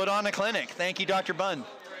put on a clinic. Thank you, Dr. Bunn.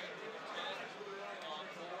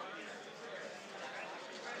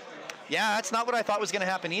 Yeah, that's not what I thought was going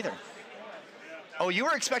to happen either. Oh, you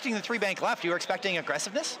were expecting the 3 bank left. You were expecting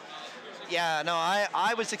aggressiveness? Yeah, no,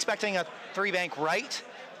 I was expecting a 3 bank right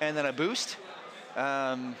and then a boost.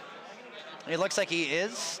 It looks like he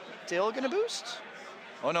is still going to boost.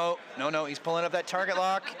 Oh, no, he's pulling up that target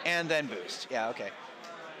lock and then boost. Yeah, okay.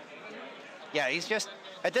 Yeah, he's just,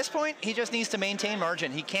 at this point, he just needs to maintain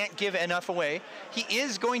margin. He can't give enough away. He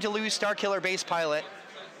is going to lose Starkiller Base Pilot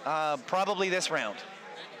probably this round,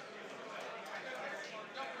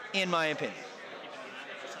 in my opinion.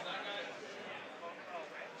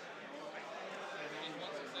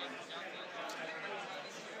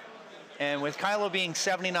 And with Kylo being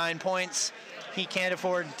 79 points, he can't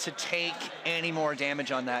afford to take any more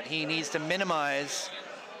damage on that. He needs to minimize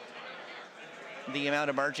the amount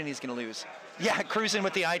of margin he's going to lose. Yeah, cruising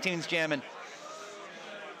with the iTunes jamming.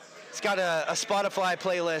 It's got a Spotify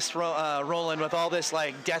playlist rolling with all this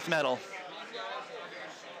like death metal.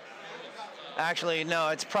 Actually, no,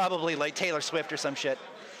 it's probably like Taylor Swift or some shit.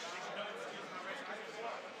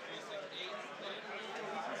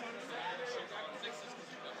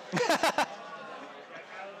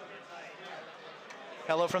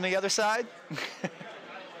 Hello from the other side.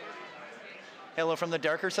 Hello from the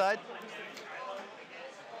darker side.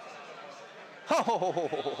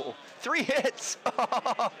 Oh, 3 hits.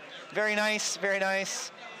 Very nice, very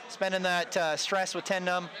nice. Spending that stress with 10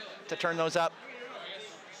 num to turn those up.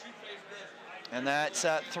 And that's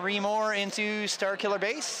 3 more into Starkiller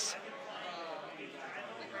base.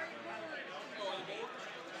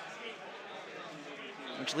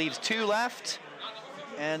 Which leaves 2 left.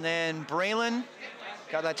 And then Braylon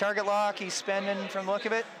got that target lock. He's spending, from the look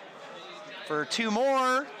of it, for 2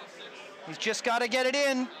 more. He's just got to get it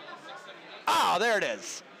in. Ah, there it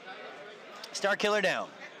is. Starkiller down.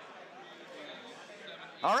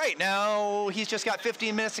 All right, now he's just got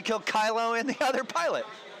 15 minutes to kill Kylo and the other pilot.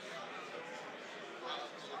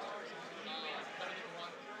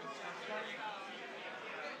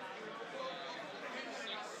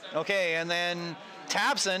 Okay, and then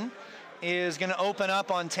Tabson is going to open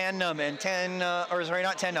up on Tandem, and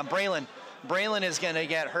Braylon. Braylon is going to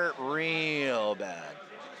get hurt real bad.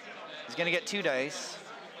 He's going to get 2 dice.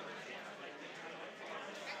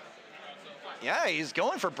 Yeah, he's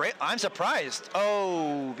going for Braylon. I'm surprised.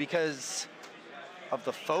 Oh, because of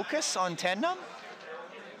the focus on Tandem,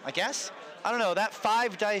 I guess. I don't know, that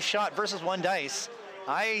 5 dice shot versus 1 dice.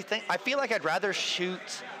 I feel like I'd rather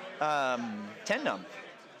shoot Tandem.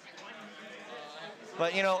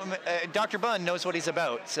 But, you know, Dr. Bunn knows what he's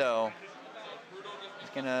about, so he's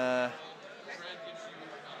going to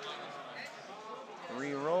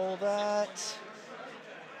re-roll that.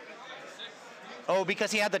 Oh,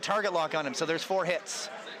 because he had the target lock on him, so there's 4 hits.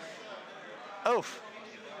 Oof.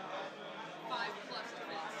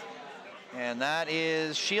 And that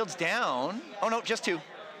is shields down. Oh, no, just 2.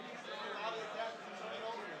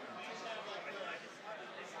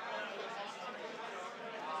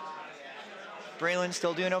 Braylon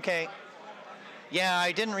still doing okay. Yeah,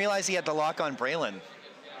 I didn't realize he had the lock on Braylon,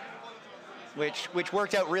 which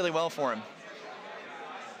worked out really well for him.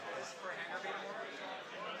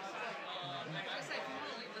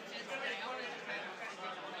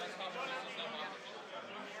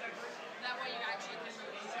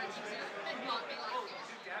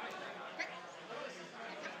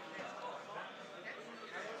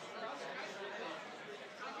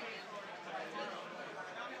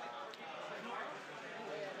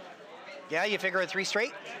 Yeah, you figure a 3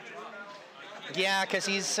 straight? Yeah, because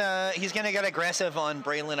he's going to get aggressive on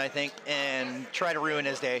Braylon, I think, and try to ruin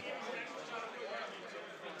his day.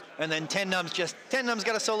 And then 10 num's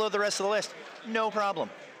got to solo the rest of the list. No problem.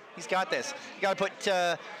 He's got this. You got to put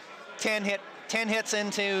 10 hits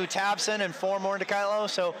into Tabson and 4 more into Kylo,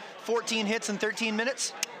 so 14 hits in 13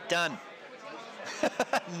 minutes. Done.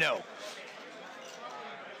 No.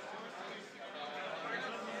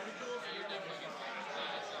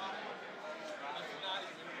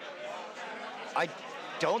 I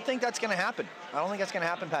don't think that's going to happen. I don't think that's going to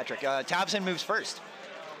happen, Patrick. Tabson moves first.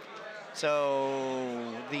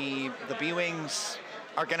 So the B-Wings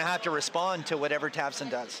are going to have to respond to whatever Tabson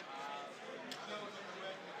does.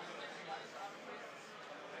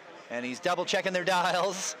 And he's double checking their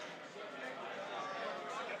dials.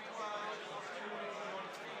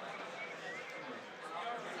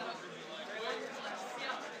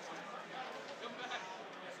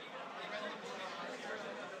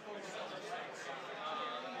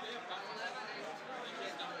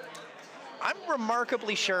 I'm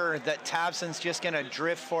remarkably sure that Tabson's just going to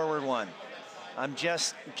drift forward 1. I'm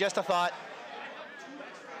just a thought.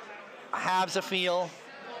 Habs a feel.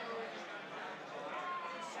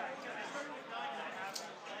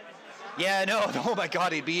 Yeah, no, oh my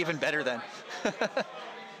God, he'd be even better then.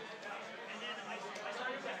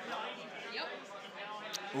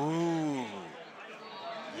 Ooh.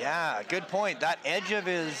 Yeah, good point. That edge of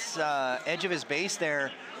his base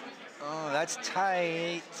there. Oh, that's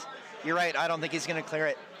tight. You're right. I don't think he's going to clear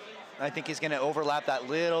it. I think he's going to overlap that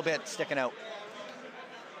little bit sticking out.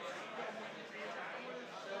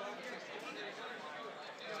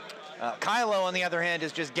 Kylo, on the other hand,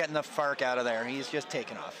 is just getting the fark out of there. He's just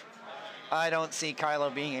taking off. I don't see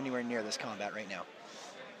Kylo being anywhere near this combat right now.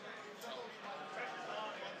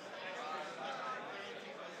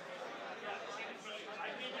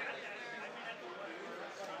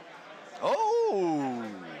 Oh!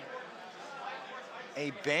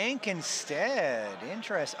 A bank instead.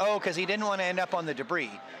 Interesting. Oh, because he didn't want to end up on the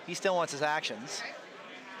debris. He still wants his actions.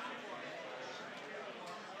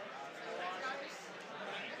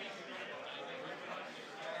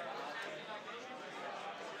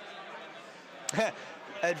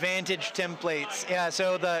 Advantage templates. Yeah,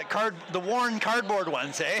 so the worn cardboard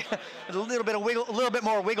ones, eh? With a little bit of wiggle, a little bit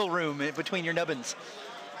more wiggle room between your nubbins.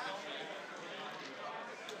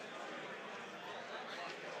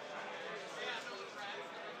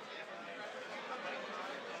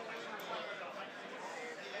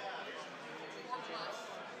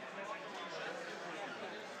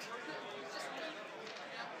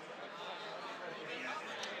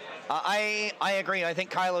 I agree. I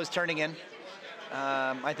think Kylo's turning in.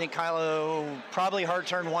 I think Kylo probably hard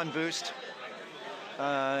turn 1 boost,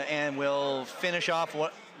 and will finish off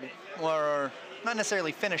or not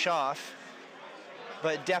necessarily finish off,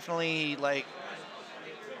 but definitely like,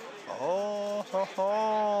 oh,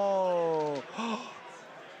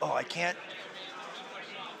 I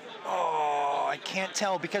can't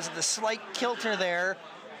tell because of the slight kilter there.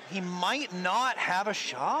 He might not have a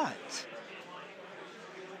shot.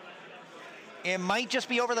 It might just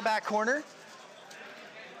be over the back corner.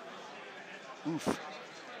 Oof.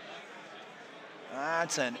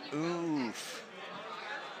 That's an oof.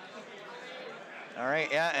 All right,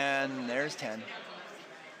 yeah, and there's 10.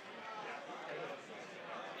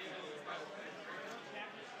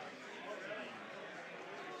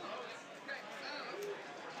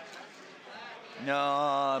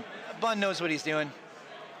 No, Bun knows what he's doing.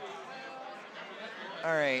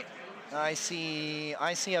 All right, I see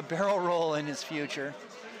a barrel roll in his future.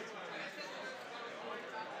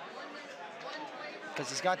 Because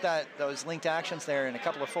he's got those linked actions there and a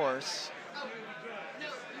couple of force.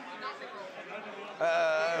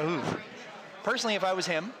 Personally, if I was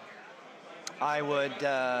him, I would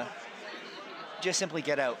just simply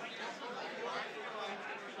get out.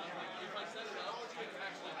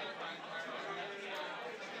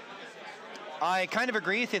 I kind of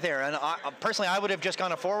agree with you there, and personally, I would have just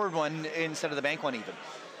gone a forward one instead of the bank one even.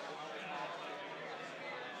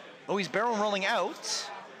 Oh, he's barrel rolling out.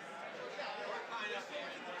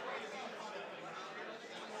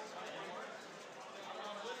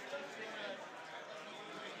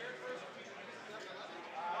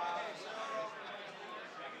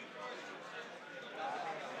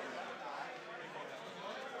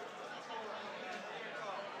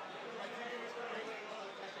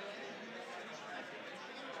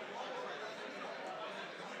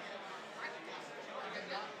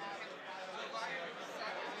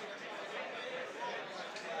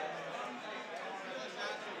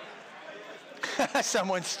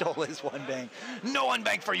 Someone stole his 1 bank. No 1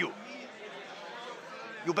 bank for you.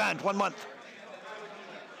 You banned 1 month.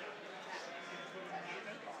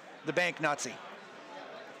 The bank Nazi.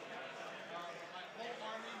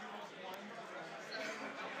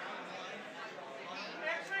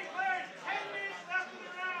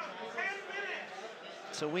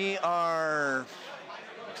 So we are,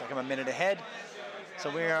 looks like I'm a minute ahead. So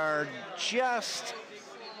we are just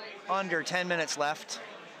under 10 minutes left.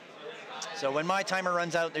 So when my timer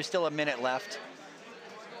runs out, there's still a minute left.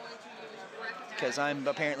 Because I'm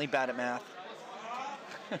apparently bad at math.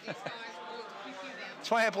 That's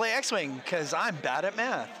why I play X-Wing, because I'm bad at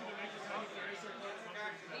math.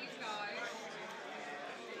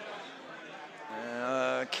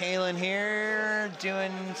 Kalen here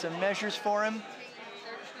doing some measures for him.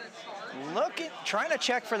 Trying to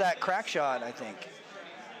check for that crack shot, I think.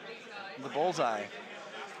 The bullseye.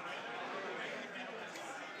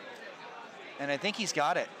 And I think he's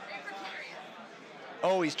got it.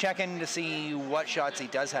 Oh, he's checking to see what shots he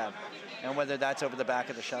does have and whether that's over the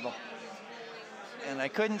back of the shuttle. And I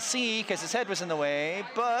couldn't see because his head was in the way,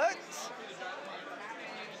 but...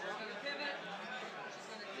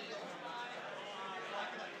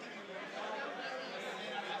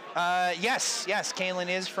 yes, Kalen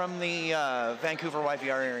is from the Vancouver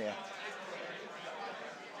YVR area.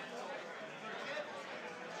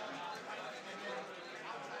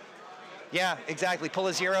 Yeah, exactly. Pull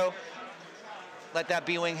a 0. Let that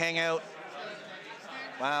B-wing hang out.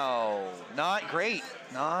 Wow, not great.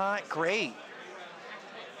 Not great.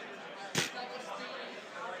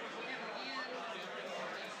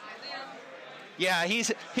 Yeah,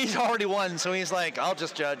 he's already won, so he's like, I'll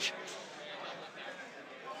just judge.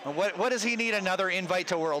 What does he need another invite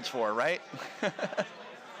to Worlds for, right?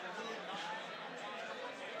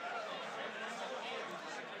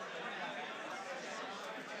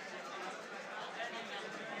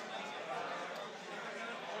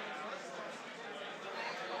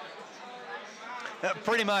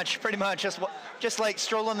 Pretty much. Just just like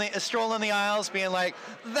strolling the aisles, being like,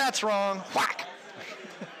 "That's wrong." Whack.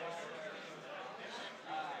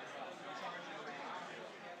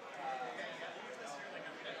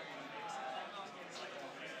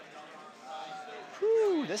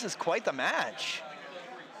 Whew, this is quite the match.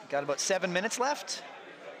 Got about 7 minutes left.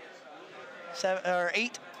 7 or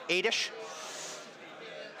 8-ish.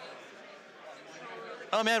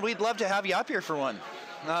 Oh man, we'd love to have you up here for one.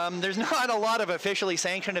 There's not a lot of officially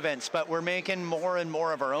sanctioned events, but we're making more and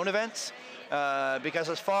more of our own events. Because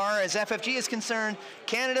as far as FFG is concerned,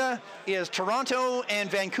 Canada is Toronto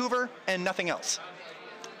and Vancouver and nothing else.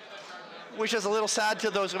 Which is a little sad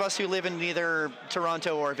to those of us who live in either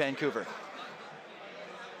Toronto or Vancouver.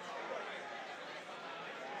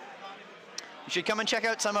 You should come and check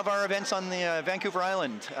out some of our events on the Vancouver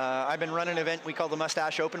Island. I've been running an event we call the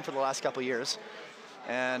Mustache Open for the last couple of years.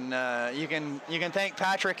 And you can thank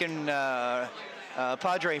Patrick and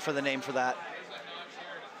Padre for the name for that.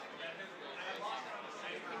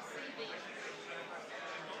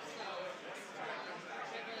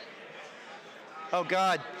 Oh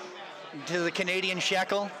God, to the Canadian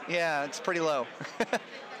shekel? Yeah, it's pretty low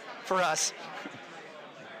for us.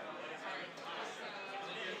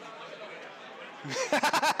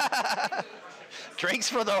 Drinks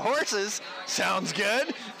for the horses, sounds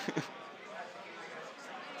good.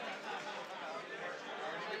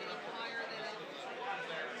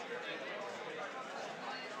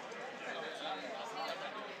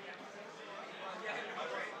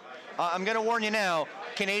 I'm gonna warn you now,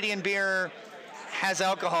 Canadian beer has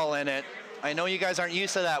alcohol in it. I know you guys aren't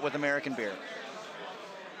used to that with American beer.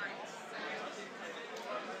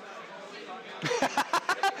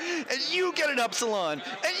 And you get an Upsilon,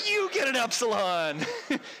 and you get an Upsilon.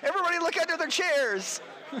 Everybody look under their chairs.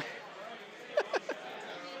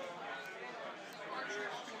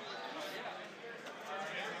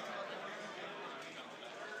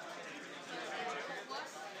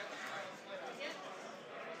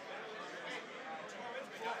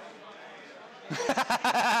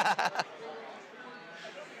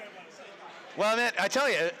 Well, man, I tell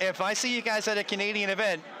you, if I see you guys at a Canadian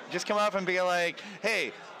event, just come up and be like,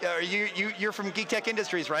 "Hey, you're from Geektech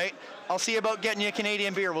Industries, right? I'll see about getting you a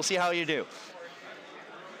Canadian beer. We'll see how you do."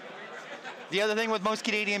 The other thing with most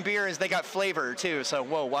Canadian beer is they got flavor too, so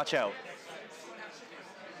whoa, watch out.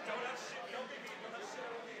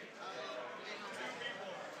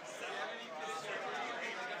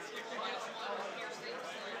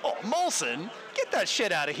 Oh, Molson, get that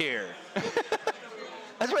shit out of here.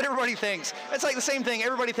 That's what everybody thinks. It's like the same thing.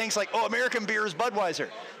 Everybody thinks like, oh, American beer is Budweiser.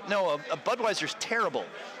 No, a Budweiser's terrible.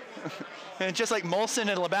 And just like Molson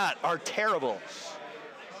and Labatt are terrible.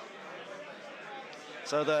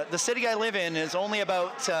 So the city I live in is only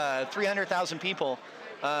about 300,000 people.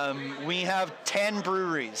 We have 10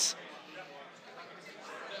 breweries.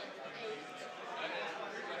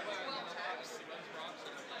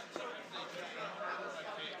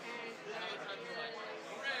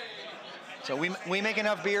 So we make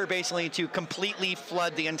enough beer basically to completely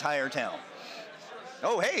flood the entire town.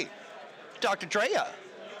 Oh, hey, Dr. Treya.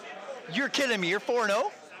 You're kidding me, you're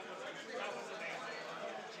 4-0?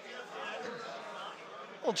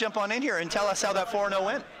 Well, jump on in here and tell us how that 4-0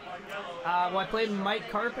 went. Well, I played Mike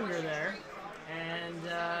Carpenter there, and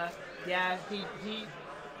yeah, he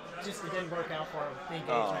just it didn't work out for him, the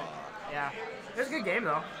engagement. Yeah, it was a good game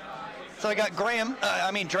though. So I got Graham,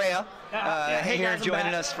 Drea, hey here guys,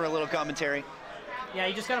 joining us for a little commentary. Yeah,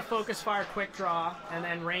 you just got to focus fire, quick draw, and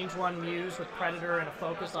then range one muse with Predator and a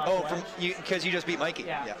focus on. Oh, because you just beat Mikey.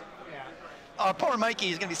 Yeah. Oh, poor Mikey,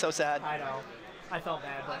 he's gonna be so sad. I know. I felt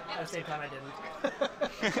bad, but at the same time I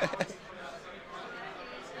didn't.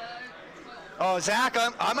 Oh, Zach,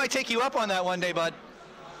 I might take you up on that one day, bud.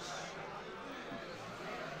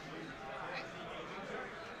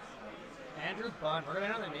 Andrew Bunn. Where do I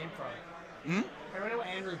know that name from? Where do I know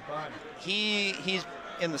Andrew Bunn? He's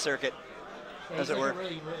in the circuit, Yeah, as he's it like were. a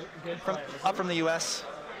really good player. Up from the U.S.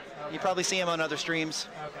 Okay. You probably see him on other streams.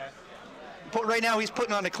 Okay. But right now, he's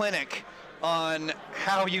putting on a clinic on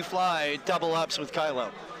how you fly double ups with Kylo.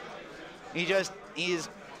 It's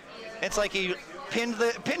like he pinned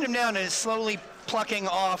him down and is slowly plucking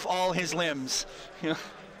off all his limbs.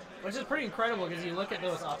 Which is pretty incredible because you look at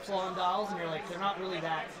those Upsilon dolls and you're like, they're not really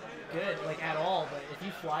that good, like at all. But if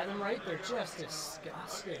you fly them right, they're just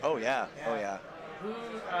disgusting. Oh yeah. Oh yeah.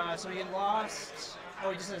 So he lost. Oh,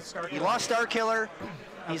 he just said Star Killer. He lost Star Killer.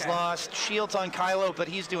 He's Okay. lost shields on Kylo, but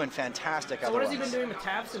he's doing fantastic. So what otherwise. has he been doing with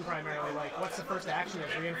Tabson primarily? Like, what's the first action?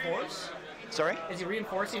 Is reinforce? Sorry? Is he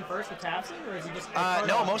reinforcing first with Tabson, or is he just?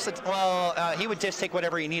 No, most of the he would just take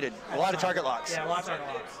whatever he needed. A lot of target locks. Yeah, a lot of target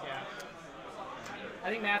locks. Yeah. I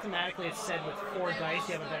think mathematically it's said with 4 dice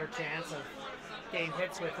you have a better chance of getting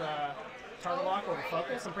hits with target lock over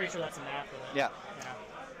focus. I'm pretty sure that's the math of it. Yeah.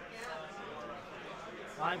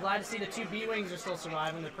 Well, I'm glad to see the 2 B-Wings are still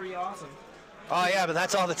surviving. They're pretty awesome. Oh yeah, but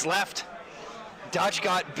that's all that's left. Dutch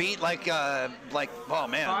got beat like oh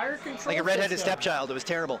man, Fire control like a redheaded system. stepchild. It was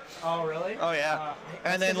terrible. Oh, really? Oh yeah.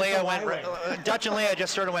 And then that's Leia a went. Y-wing. Dutch and Leia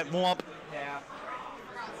just sort of went womp. Yeah.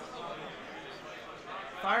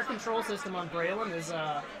 Fire control system on Braylon is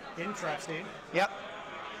interesting. Yep.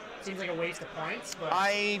 Seems like a waste of points, but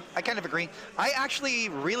I kind of agree. I actually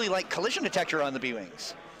really like collision detector on the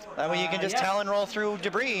B-Wings. That way you can just yeah. talon roll through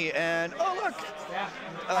debris and oh look.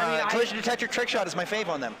 yeah. Collision detector trick shot is my fave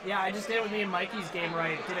on them. Yeah, I just did it with me and Mikey's game where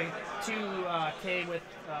I did a 2K with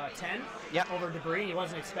 10 Yep. over debris. He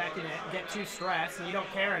wasn't expecting it. Get 2 stress, and you don't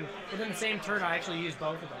care. And within the same turn, I actually used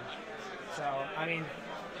both of them. So, I mean,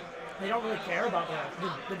 they don't really care about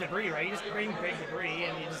the debris, right? You just bring big debris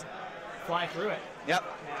and you just fly through it. Yep.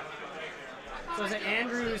 Yeah. So is it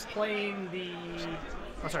Andrew's playing the...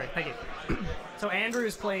 Oh, sorry. Thank you. So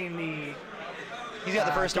Andrew's playing the... He's got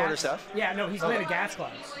the first order gas- stuff. Yeah, no, he's playing the gas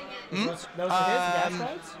clouds. Hmm? Those are his gas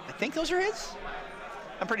clouds? I think those are his.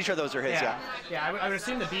 I'm pretty sure those are his. Yeah. Yeah, I would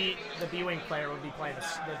assume the B-Wing player would be playing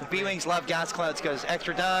the B-Wings love gas clouds because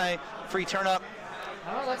extra die, free turn up.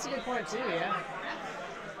 Oh, that's a good point too, yeah.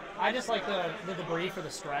 I just like the debris for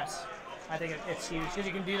the stress. I think it's huge because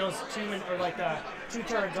you can do those 2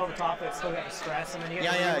 turns over top that still got the stress, and then you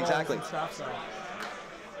get the Yeah, rerolls exactly. and stuff. So.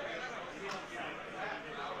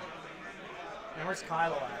 And where's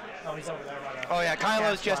Kylo at? Oh, he's over there by the Oh yeah,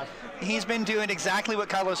 Kylo's gas just, cloud. he's been doing exactly what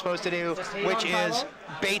Kylo's supposed to do, Just hate which on is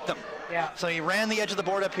Kylo? bait them. Yeah. So he ran the edge of the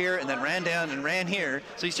board up here and then ran down and ran here.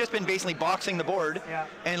 So he's just been basically boxing the board Yeah.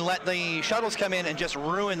 and let the shuttles come in and just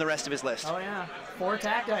ruin the rest of his list. Oh yeah, 4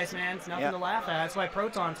 attack dice, man. It's nothing Yeah. to laugh at. That's why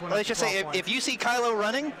Protons went Well, up let's to just say 12 if you see Kylo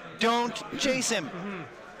running, don't chase him.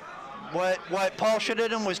 What Paul should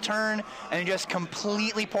have done was turn and just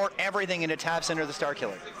completely pour everything into Tab Center of the Star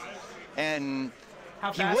Killer. And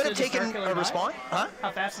How he fast would have did the taken Starkiller a die? response. Huh?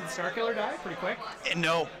 How fast did the Starkiller die? Pretty quick.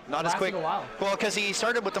 No, not as Lasted quick. a while. Well, because he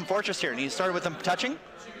started with them Fortress here, and he started with them touching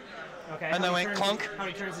Okay. And how then many went turns clunk. How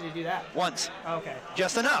many turns did he do that? once. Okay.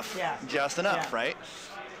 Just enough. Yeah. Just enough, Yeah. right?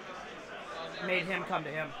 Made him come to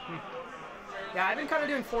him. Yeah, I've been kind of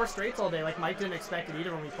doing 4 straights all day. Like Mike didn't expect it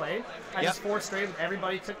either when we played. I just 4 straight with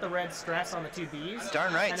everybody, took the red stress on the 2 Bs.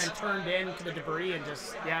 Darn right. And then turned into the debris and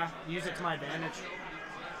just, used it to my advantage.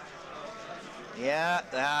 Yeah,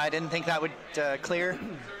 I didn't think that would clear.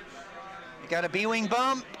 You got a B-wing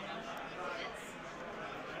bump.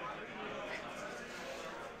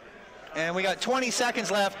 And we got 20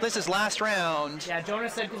 seconds left. This is last round. Yeah,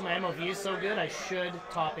 Jonas said because my MOV is so good, I should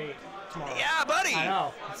top 8 tomorrow. Yeah, buddy. I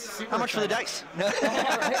know. It's super How much for the exciting. dice?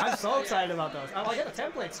 Yeah, right? I'm so excited about those. I get the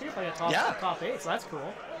templates too if I get top 8, so that's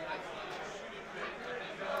cool.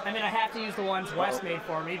 I mean, I have to use the ones Wes made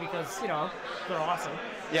for me because, they're awesome.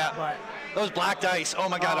 Yeah. But Those black dice. Oh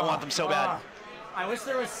my God, I want them so bad. I wish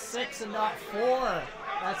there was 6 and not 4.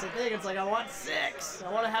 That's the thing. It's like I want 6.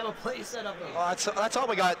 I want to have a play set of them. Well, that's all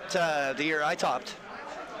we got the year I topped.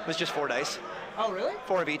 It was just 4 dice. Oh, really?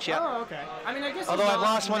 4 of each, yeah. Oh, okay. I mean, I guess. Although there's I've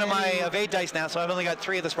not lost one of my many- evade dice now, so I've only got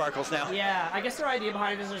 3 of the sparkles now. Yeah, I guess their idea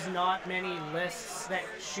behind it is there's not many lists that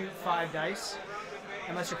shoot 5 dice,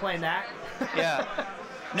 unless you're playing that. Yeah.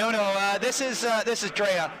 No, this is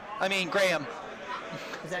Graham.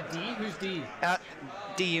 Is that D? Who's D?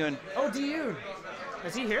 D-Yoon. Oh, D-Yoon.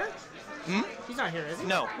 Is he here? Hmm? He's not here, is he?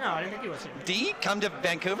 No. No, I didn't think he was here. D? Come to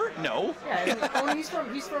Vancouver? No. Yeah, he's from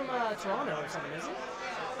Toronto or something, is he?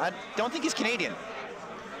 I don't think he's Canadian.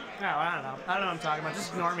 No, I don't know. I don't know what I'm talking about.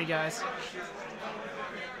 Just ignore me, guys.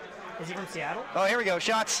 Is he from Seattle? Oh, here we go.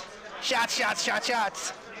 Shots. Shots.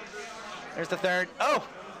 There's the third. Oh.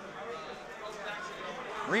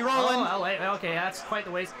 Rerolling. Oh, LA. Okay, that's quite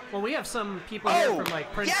the waste. Well, we have some people here from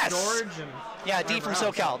like Prince yes! George and. Yeah, D from wherever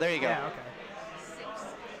else. SoCal. There you go. Yeah, okay.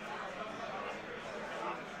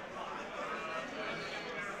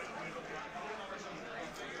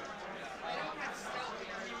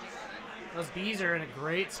 Those bees are in a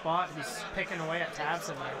great spot to be picking away at tabs,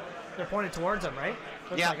 and they're pointed towards them, right?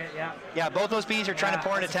 Looks Yeah. like it, yeah. Yeah, both those bees are trying to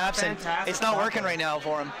pour into that's a taps, and fantastic it's not spot working there. right now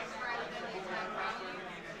for him.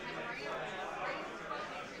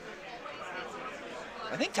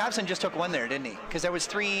 I think Tabson just took 1 there, didn't he? Because there was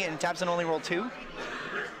 3 and Tabson only rolled 2. Do you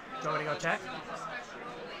want me to go check?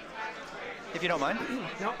 If you don't mind.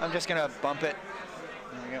 Nope. I'm just gonna bump it.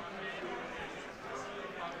 There we go.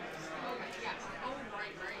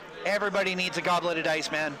 Everybody needs a goblet of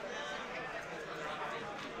dice, man.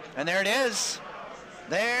 And there it is.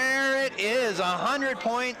 There it is, 100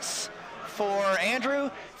 points for Andrew,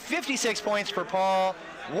 56 points for Paul.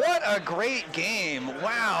 What a great game.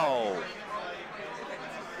 Wow.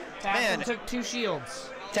 Tapson Man. took 2 shields.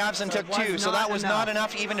 Tabson So took it was 2, so not that was not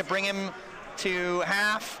enough. enough even to bring him to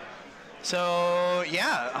half. So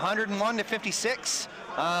yeah, 101 to 56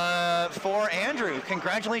 for Andrew.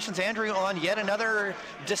 Congratulations, Andrew, on yet another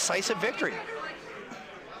decisive victory.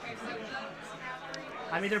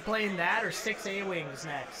 I'm either playing that or 6 A-Wings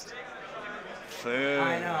next. Food.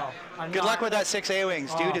 I know. Good luck with that 6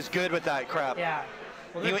 A-Wings. Dude Oh. is good with that crap. Yeah.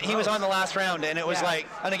 Well, He was on the last round, and it was Yeah. like,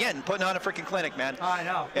 and again, putting on a freaking clinic, man. I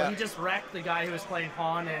know. Yeah. Well, he just wrecked the guy who was playing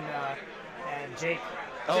Han and Jake.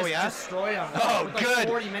 Oh, Just yeah? destroy him. Oh, with like good,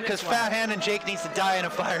 40 minutes because left. Fat Hand and Jake needs to die in a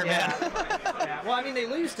fire, Yeah. man. Yeah. Well, I mean, they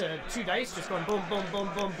lose to 2 dice just going boom, boom, boom,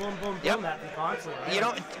 boom, boom, boom, Yep. boom, that thing constantly. Right? You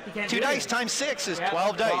don't, He can't 2 do dice anything. times 6 is Yeah,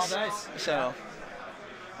 12 dice. 12 dice. So,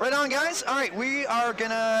 right on, guys. All right, we are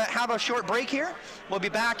going to have a short break here. We'll be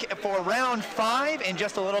back for round 5 in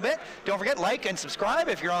just a little bit. Don't forget, like and subscribe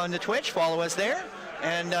if you're on the Twitch. Follow us there.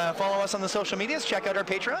 And follow us on the social medias. Check out our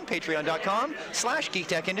Patreon,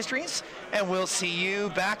 patreon.com/Geektech Industries. And we'll see you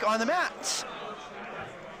back on the mats.